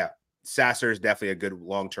yeah, Sasser is definitely a good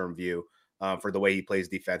long-term view for the way he plays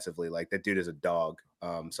defensively. Like, that dude is a dog.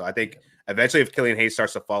 So I think eventually if Killian Hayes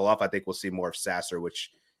starts to fall off, I think we'll see more of Sasser,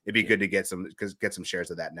 which it'd be good to get some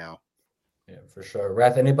shares of that now. Yeah, for sure.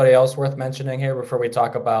 Rath, anybody else worth mentioning here before we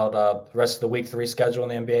talk about the rest of the week 3 schedule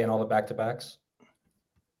in the NBA and all the back-to-backs?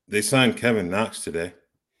 They signed Kevin Knox today.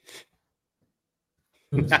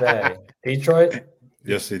 Who's they? Detroit?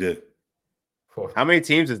 Yes, they did. How many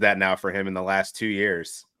teams is that now for him in the last 2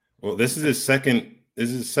 years? Well, this is his second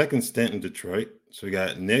stint in Detroit. So we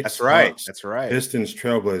got Knicks. That's right. Hawks, That's right. Pistons,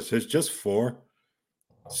 Trailblazers. There's just 4.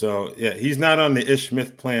 So yeah, he's not on the Ish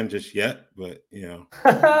Smith plan just yet, but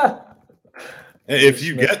if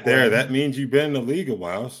you get there, that means you've been in the league a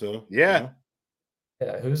while. So yeah.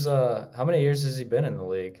 Yeah, who's how many years has he been in the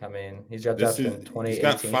league? I mean, he's got that in 2018. He's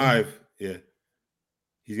got 5. Yeah.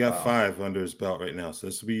 He's got 5 under his belt right now. So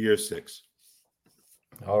this will be year 6.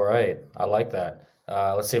 All right. I like that.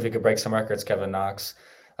 Let's see if we can break some records, Kevin Knox.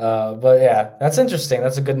 But yeah, that's interesting.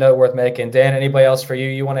 That's a good note worth making. Dan, anybody else for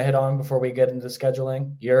you want to hit on before we get into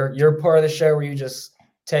scheduling? You're part of the show where you just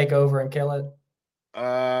take over and kill it?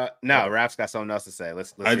 No, Raph's got something else to say.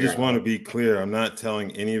 Let's I just want to be clear. I'm not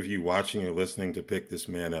telling any of you watching or listening to pick this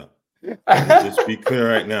man up. Just be clear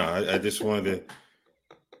right now. I just wanted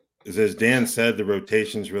to, as Dan said, the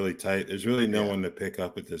rotation's really tight. There's really no one to pick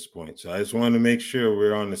up at this point. So I just wanted to make sure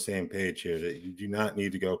we're on the same page here, that you do not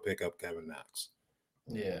need to go pick up Kevin Knox.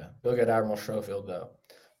 Yeah, go get Admiral Schofield, though.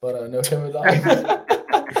 But no Kevin Knox.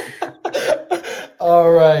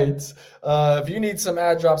 All right. If you need some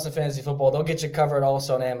ad drops in fantasy football, they'll get you covered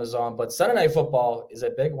also on Amazon. But Sunday Night Football is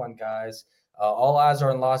a big one, guys. All eyes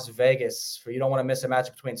are in Las Vegas. You don't want to miss a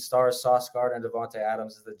match between stars Sauce Gardner and Devontae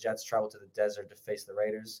Adams as the Jets travel to the desert to face the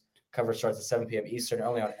Raiders. Coverage starts at 7 p.m. Eastern,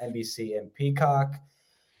 only on NBC and Peacock.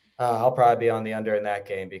 I'll probably be on the under in that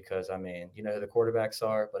game because, I mean, you know who the quarterbacks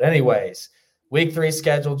are. But anyways, Week 3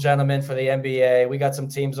 schedule, gentlemen, for the NBA. We got some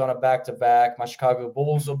teams on a back-to-back. My Chicago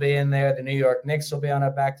Bulls will be in there. The New York Knicks will be on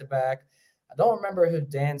a back-to-back. I don't remember who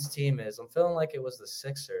Dan's team is. I'm feeling like it was the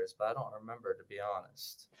Sixers, but I don't remember, to be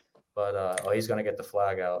honest. But, he's going to get the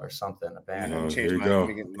flag out or something. A banner. There you go.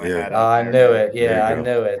 I knew it. Yeah, I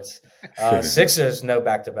knew it. Sixers, no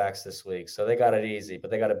back-to-backs this week, so they got it easy. But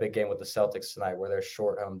they got a big game with the Celtics tonight where they're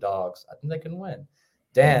short home dogs. I think they can win.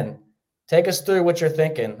 Dan, take us through what you're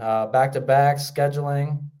thinking. Back-to-back,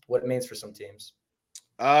 scheduling, what it means for some teams.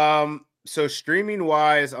 So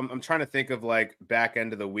streaming-wise, I'm trying to think of, like, back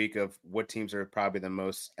end of the week of what teams are probably the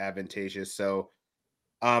most advantageous. So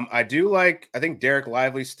I think Derek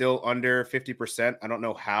Lively's still under 50%. I don't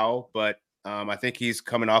know how, but I think he's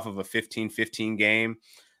coming off of a 15-15 game.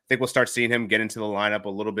 I think we'll start seeing him get into the lineup a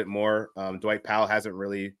little bit more. Dwight Powell hasn't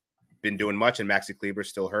really been doing much, and Maxi Kleber's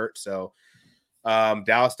still hurt. So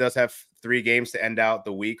Dallas does have 3 games to end out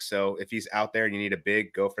the week. So if he's out there and you need a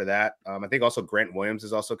big, go for that. I think also Grant Williams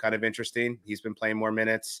is also kind of interesting. He's been playing more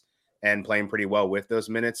minutes and playing pretty well with those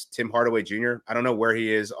minutes. Tim Hardaway Jr., I don't know where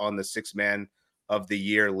he is on the 6-man of the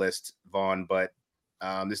year list, Vaughn, but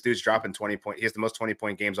this dude's dropping 20 points. He has the most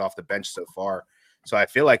 20-point games off the bench so far. So I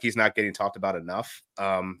feel like he's not getting talked about enough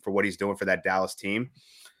for what he's doing for that Dallas team.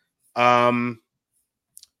 Other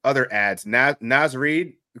ads, Naz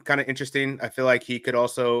Reid, kind of interesting. I feel like he could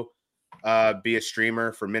also be a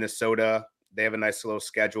streamer for Minnesota. They have a nice little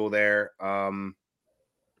schedule there. And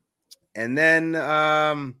then,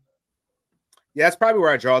 that's probably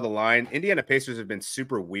where I draw the line. Indiana Pacers have been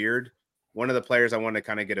super weird. One of the players I want to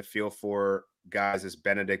kind of get a feel for, guys, is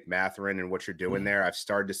Benedict Mathurin and what you're doing there. I've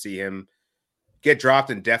started to see him get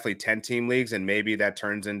dropped in definitely 10-team leagues, and maybe that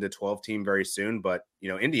turns into 12-team very soon. But,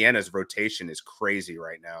 Indiana's rotation is crazy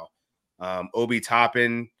right now. Obi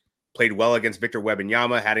Toppin played well against Victor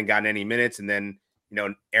Wembanyama, hadn't gotten any minutes. And then,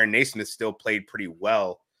 Aaron Naismith still played pretty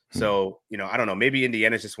well. So, I don't know, maybe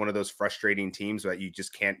Indiana's just one of those frustrating teams that you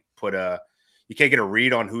just can't get a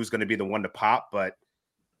read on who's going to be the one to pop. But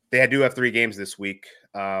they do have 3 games this week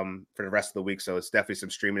for the rest of the week. So it's definitely some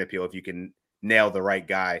streaming appeal if you can nail the right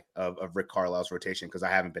guy of Rick Carlisle's rotation, because I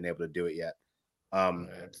haven't been able to do it yet.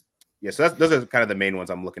 So those are kind of the main ones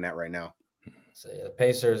I'm looking at right now. So the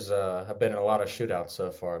Pacers have been in a lot of shootouts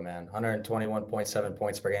so far, man. 121.7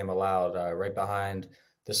 points per game allowed, right behind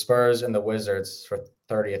the Spurs and the Wizards for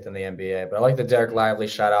 30th in the NBA. But I like the Derek Lively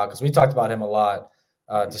shout out because we talked about him a lot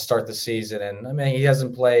to start the season. And, I mean, he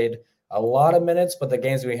hasn't played a lot of minutes, but the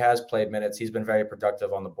games where he has played minutes, he's been very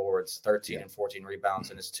productive on the boards, 13 and 14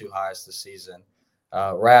 rebounds in his 2 highest this season.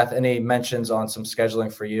 Rath, any mentions on some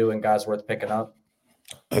scheduling for you and guys worth picking up?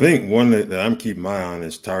 I think one that I'm keeping my eye on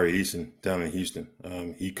is Tari Eason down in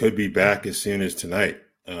Houston. He could be back as soon as tonight.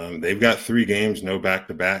 They've got 3 games, no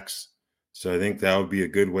back-to-backs. So I think that would be a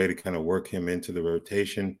good way to kind of work him into the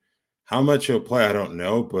rotation. How much he'll play, I don't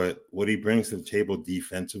know, but what he brings to the table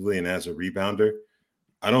defensively and as a rebounder,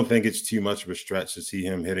 I don't think it's too much of a stretch to see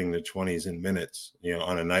him hitting the 20s in minutes,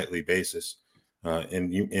 on a nightly basis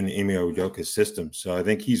in Ime Udoka's system. So I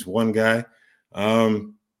think he's one guy.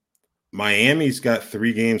 Miami's got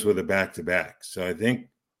 3 games with a back-to-back. So I think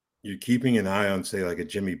you're keeping an eye on, say, like a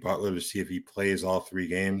Jimmy Butler to see if he plays all 3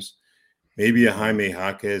 games. Maybe a Jaime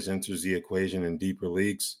Jaquez enters the equation in deeper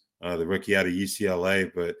leagues, the rookie out of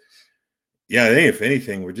UCLA. But, yeah, I think if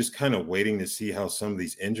anything, we're just kind of waiting to see how some of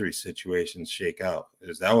these injury situations shake out,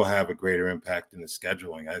 because that will have a greater impact in the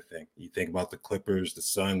scheduling, I think. You think about the Clippers, the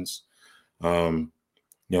Suns.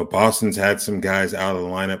 Boston's had some guys out of the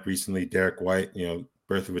lineup recently. Derek White,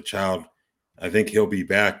 birth of a child. I think he'll be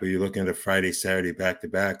back, but you're looking at a Friday, Saturday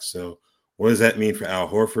back-to-back. So what does that mean for Al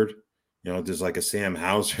Horford? Does like a Sam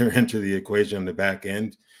Hauser enter the equation on the back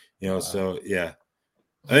end? So yeah,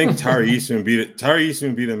 I think Tari Eason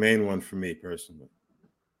would be the main one for me personally.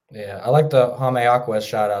 Yeah, I like the Jaime Jaquez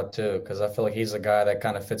shout out too, because I feel like he's a guy that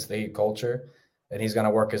kind of fits the Heat culture, and he's going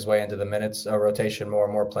to work his way into the minutes rotation more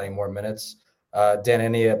and more, playing more minutes. Dan,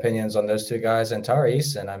 any opinions on those 2 guys? And Tari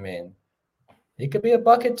Eason, I mean, he could be a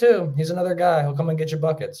bucket too. He's another guy. He'll come and get you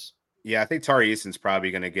buckets. Yeah, I think Tari Eason's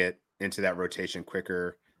probably going to get into that rotation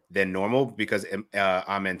quicker than normal because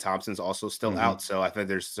Amen Thompson's also still out. So I think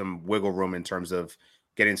there's some wiggle room in terms of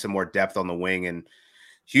getting some more depth on the wing. And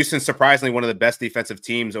Houston's surprisingly one of the best defensive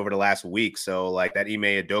teams over the last week. So like that Ime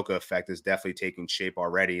Udoka effect is definitely taking shape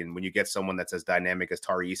already. And when you get someone that's as dynamic as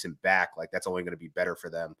Tari Eason back, like that's only going to be better for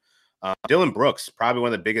them. Dylan Brooks, probably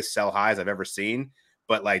one of the biggest sell highs I've ever seen.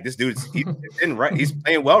 But like this dude's he's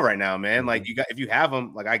playing well right now, man. Like if you have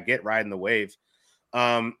him, like I get riding the wave.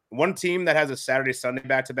 One team that has a Saturday Sunday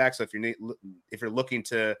back-to-back. So if you're looking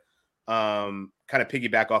to kind of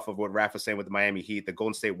piggyback off of what Raph was saying with the Miami Heat, the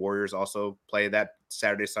Golden State Warriors also play that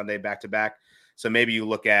Saturday Sunday back-to-back. So maybe you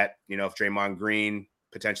look at if Draymond Green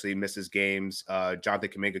potentially misses games, Jonathan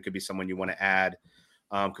Kuminga could be someone you want to add.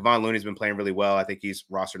 Kevon Looney's been playing really well. I think he's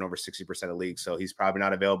rostered in over 60% of leagues, so he's probably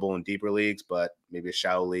not available in deeper leagues, but maybe a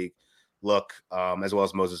shallow league look, as well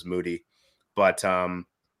as Moses Moody. But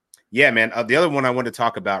yeah, man. The other one I wanted to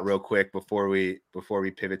talk about real quick before we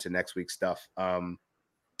pivot to next week's stuff.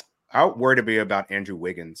 How worried are you about Andrew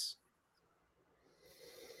Wiggins?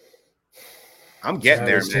 I'm getting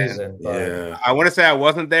there, man. Yeah. I want to say I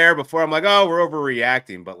wasn't there before. I'm like, oh, we're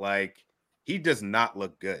overreacting, but like he does not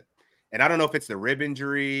look good. And I don't know if it's the rib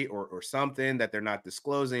injury or something that they're not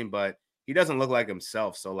disclosing, but he doesn't look like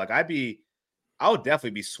himself. So like I would definitely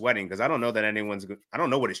be sweating because I don't know that I don't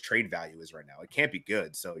know what his trade value is right now. It can't be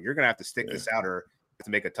good. So you're going to have to stick this out or have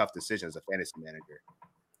to make a tough decision as a fantasy manager.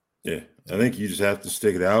 Yeah. I think you just have to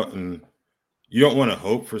stick it out, and you don't want to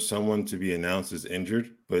hope for someone to be announced as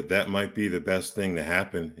injured, but that might be the best thing to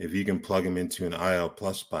happen if you can plug him into an IL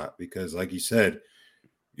plus spot, because like you said,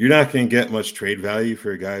 you're not going to get much trade value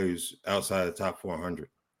for a guy who's outside the top 400.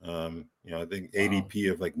 I think ADP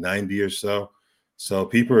of like 90 or so. So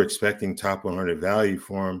people are expecting top 100 value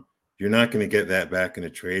for him. You're not going to get that back in a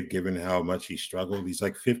trade, given how much he struggled. He's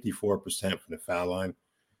like 54% from the foul line,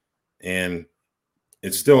 and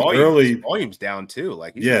it's still early. Volume's down too.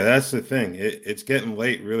 Like that's the thing. It's getting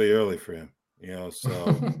late really early for him.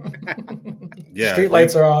 So yeah, street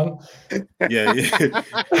lights are on. Yeah.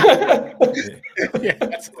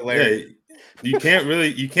 That's hilarious. Yeah,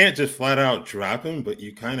 you can't just flat out drop him, but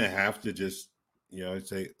you kind of have to just,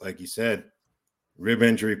 say, like you said, rib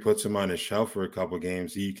injury puts him on his shelf for a couple of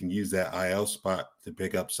games. You can use that IL spot to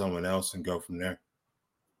pick up someone else and go from there.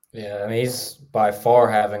 Yeah, I mean, he's by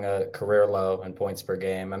far having a career low in points per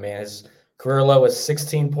game. I mean, his career low was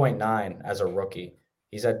 16.9 as a rookie.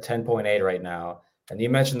 He's at 10.8 right now. And you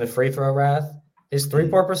mentioned the free throw, Wrath. His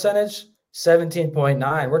three-point percentage,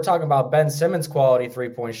 17.9. We're talking about Ben Simmons quality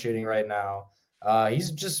three-point shooting right now.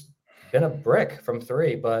 He's just been a brick from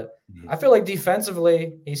three, but I feel like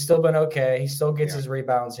defensively, he's still been okay. He still gets his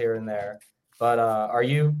rebounds here and there. But are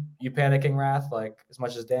you panicking, Wrath, like as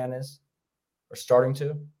much as Dan is? Or starting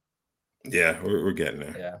to? Yeah, we're getting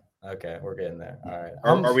there. Yeah. Okay, we're getting there. All right.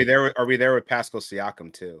 Are we there? Are we there with Pascal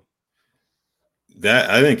Siakam too?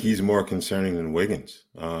 That I think he's more concerning than Wiggins.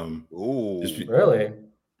 Really?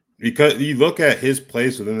 Because you look at his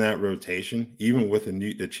place within that rotation, even with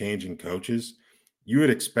the change in coaches, you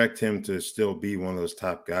would expect him to still be one of those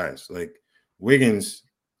top guys. Like Wiggins,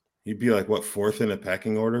 he'd be like fourth in a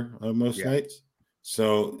pecking order on most nights.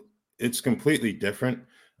 So it's completely different.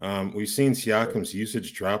 We've seen Siakam's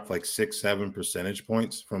usage drop like 6-7 percentage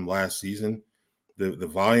points from last season. The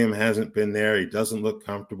volume hasn't been there. He doesn't look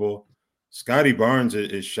comfortable. Scotty Barnes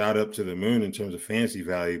is shot up to the moon in terms of fantasy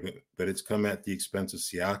value, but it's come at the expense of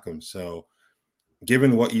Siakam. So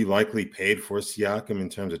given what you likely paid for Siakam in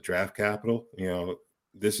terms of draft capital,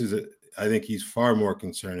 I think he's far more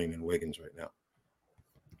concerning than Wiggins right now.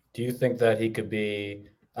 Do you think that he could be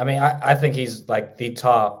 – I think he's like the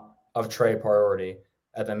top of trade priority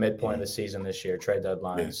at the midpoint of the season this year, trade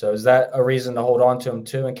deadline. Yeah. So is that a reason to hold on to him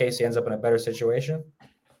too in case he ends up in a better situation?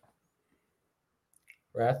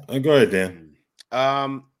 Rath? Go ahead, Dan.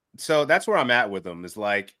 So that's where I'm at with him is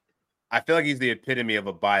like I feel like he's the epitome of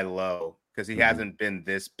a buy low because he hasn't been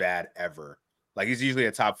this bad ever. Like he's usually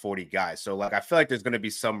a top 40 guy. So like I feel like there's going to be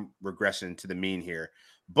some regression to the mean here.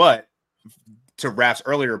 But to Raph's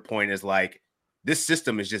earlier point is like this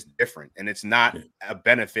system is just different and it's not a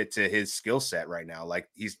benefit to his skill set right now. Like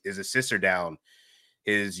his assists are down,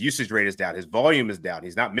 his usage rate is down, his volume is down.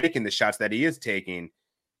 He's not making the shots that he is taking.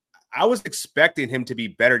 I was expecting him to be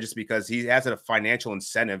better just because he has a financial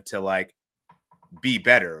incentive to like be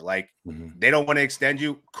better. Like they don't want to extend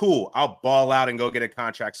you. Cool. I'll ball out and go get a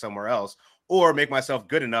contract somewhere else or make myself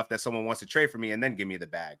good enough that someone wants to trade for me and then give me the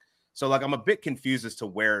bag. So like, I'm a bit confused as to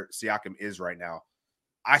where Siakam is right now.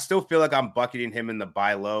 I still feel like I'm bucketing him in the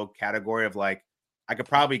buy low category of like, I could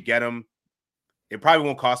probably get him. It probably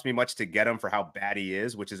won't cost me much to get him for how bad he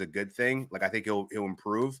is, which is a good thing. Like, I think he'll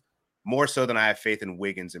improve more so than I have faith in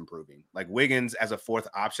Wiggins improving. Like Wiggins as a fourth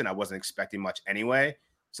option, I wasn't expecting much anyway.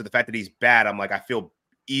 So the fact that he's bad, I'm like, I feel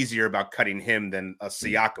easier about cutting him than a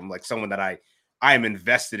Siakam, like someone that I am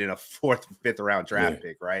invested in a 4th, 5th round draft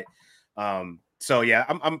pick. Right. So yeah,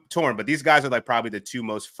 I'm torn, but these guys are like probably the two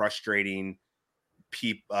most frustrating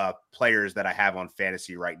players that I have on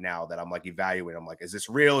fantasy right now that I'm like evaluating. I'm like, is this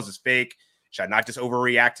real? Is this fake? Should I not just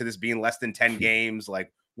overreact to this being less than 10 games?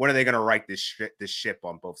 Like, when are they going to write this ship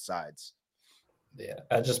on both sides? Yeah,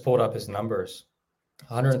 I just pulled up his numbers.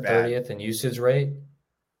 130th in usage rate,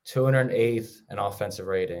 208th in offensive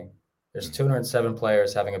rating. There's 207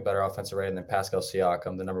 players having a better offensive rating than Pascal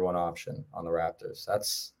Siakam, the number one option on the Raptors.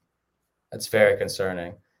 That's very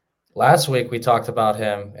concerning. Last week, we talked about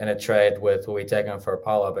him in a trade with who we take him for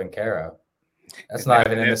Paolo Banchero. That's not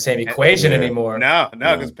even in the same equation anymore. No,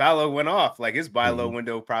 because Paolo went off. Like his buy low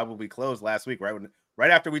window probably closed last week, right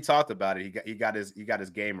after we talked about it. He got his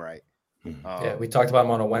game right. Yeah, we talked about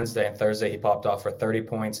him on a Wednesday, and Thursday he popped off for 30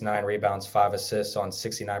 points, 9 rebounds, 5 assists on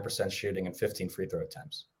 69% shooting and 15 free throw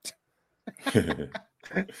attempts.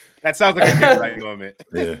 That sounds like a good right moment.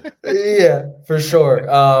 Yeah, for sure.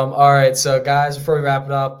 All right, so guys, before we wrap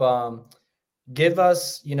it up, give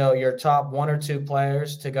us, your top 1 or 2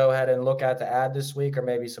 players to go ahead and look at to add this week, or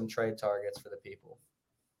maybe some trade targets for the people.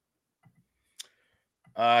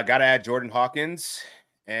 Got to add Jordan Hawkins,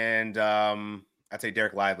 and I'd say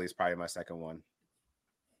Derek Lively is probably my second one.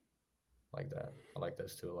 Like that. I like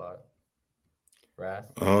those 2 a lot.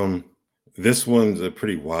 Rath? This one's a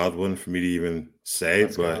pretty wild one for me to even say,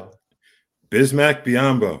 but Bismack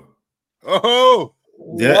Biyombo. Oh,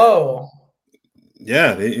 yeah. Whoa.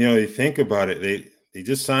 Yeah, you think about it. They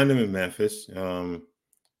just signed him in Memphis.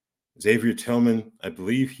 Xavier Tillman, I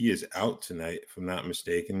believe he is out tonight, if I'm not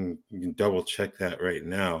mistaken. You can double check that right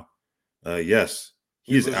now. Yes,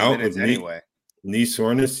 he is out with knee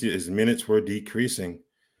soreness. His minutes were decreasing.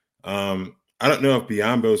 I don't know if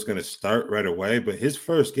Biyombo is going to start right away, but his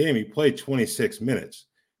first game, he played 26 minutes,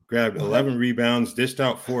 grabbed 11 rebounds, dished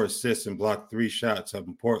out 4 assists, and blocked 3 shots up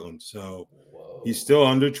in Portland. So he's still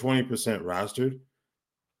under 20% rostered.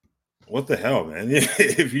 What the hell, man?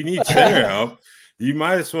 If you need center help, you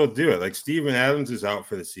might as well do it. Like Steven Adams is out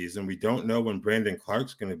for the season. We don't know when Brandon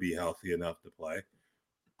Clark's going to be healthy enough to play.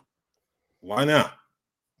 Why not?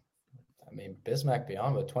 Bismack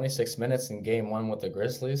Biyombo, 26 minutes in game 1 with the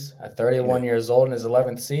Grizzlies at 31 years old in his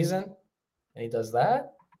 11th season, and he does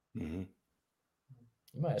that? You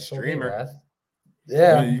might as well be Rath.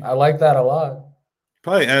 Yeah, I like that a lot.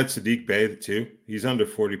 Probably add Sadiq Bey, too. He's under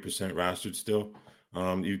 40% rostered still.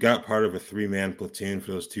 You've got part of a 3-man platoon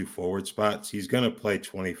for those 2 forward spots. He's going to play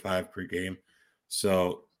 25 per game.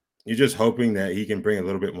 So you're just hoping that he can bring a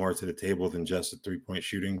little bit more to the table than just the 3-point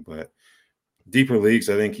shooting. But deeper leagues,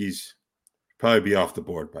 I think he's probably be off the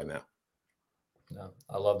board by now. No,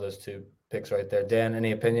 I love those 2 picks right there. Dan,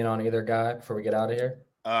 any opinion on either guy before we get out of here?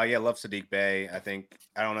 Yeah, love Sadiq Bey. I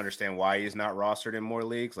don't understand why he's not rostered in more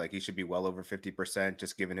leagues. Like he should be well over 50%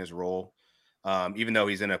 just given his role. Even though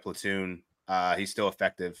he's in a platoon, he's still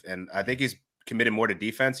effective. And I think he's committed more to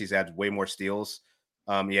defense. He's had way more steals.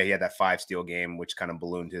 He had that 5 steal game, which kind of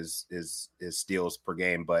ballooned his steals per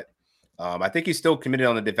game. But I think he's still committed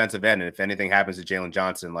on the defensive end. And if anything happens to Jalen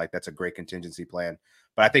Johnson, like that's a great contingency plan.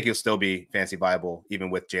 But I think he'll still be fantasy viable, even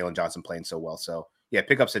with Jalen Johnson playing so well. So, yeah,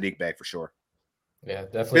 pick up Sadiq Bey for sure. Yeah,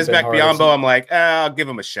 definitely. Bismack Biyombo, I'm like, I'll give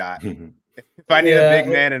him a shot. If I need a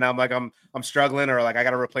big man and I'm like, I'm struggling or like I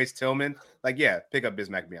got to replace Tillman, like, yeah, pick up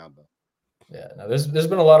Bismack Biyombo. Yeah, no, there's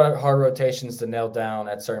been a lot of hard rotations to nail down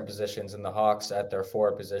at certain positions, and the Hawks at their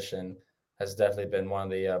forward position has definitely been one of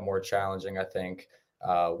the more challenging, I think,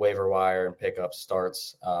 waiver wire and pickup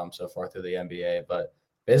starts so far through the NBA. But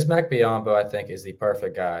Bismack Biyombo, I think, is the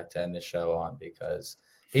perfect guy to end the show on because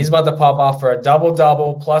he's about to pop off for a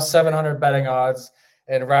double-double plus 700 betting odds.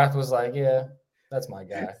 And Rath was like, yeah, that's my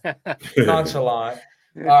guy. Nonchalant.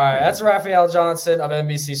 All right, that's Raphael Johnson of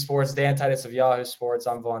NBC Sports, Dan Titus of Yahoo Sports.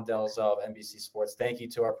 I'm Vaughn Delzo of NBC Sports. Thank you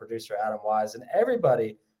to our producer, Adam Wise, and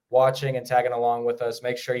everybody watching and tagging along with us.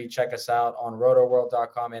 Make sure you check us out on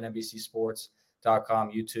rotoworld.com and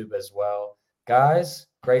NBCsports.com, YouTube as well. Guys,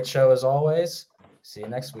 great show as always. See you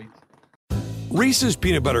next week. Reese's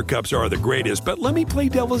peanut butter cups are the greatest, but let me play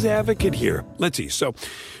devil's advocate here. Let's see. So,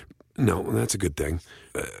 no, that's a good thing.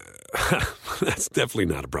 That's definitely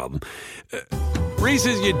not a problem.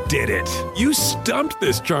 Reese's, you did it. You stumped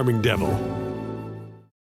this charming devil.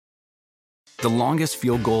 The longest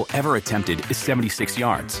field goal ever attempted is 76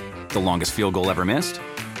 yards. The longest field goal ever missed?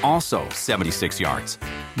 Also 76 yards.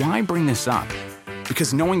 Why bring this up?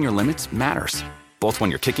 Because knowing your limits matters, both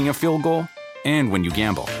when you're kicking a field goal and when you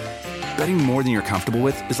gamble. Betting more than you're comfortable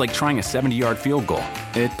with is like trying a 70-yard field goal.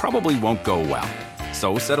 It probably won't go well.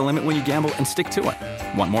 So set a limit when you gamble and stick to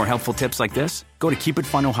it. Want more helpful tips like this? Go to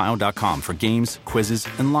keepitfunohio.com for games, quizzes,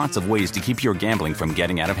 and lots of ways to keep your gambling from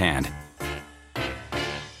getting out of hand.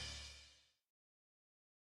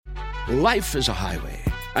 Life is a highway,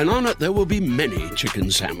 and on it there will be many chicken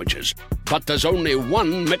sandwiches. But there's only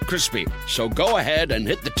one McCrispy. So go ahead and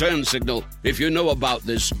hit the turn signal if you know about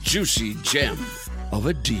this juicy gem of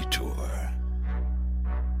a detour.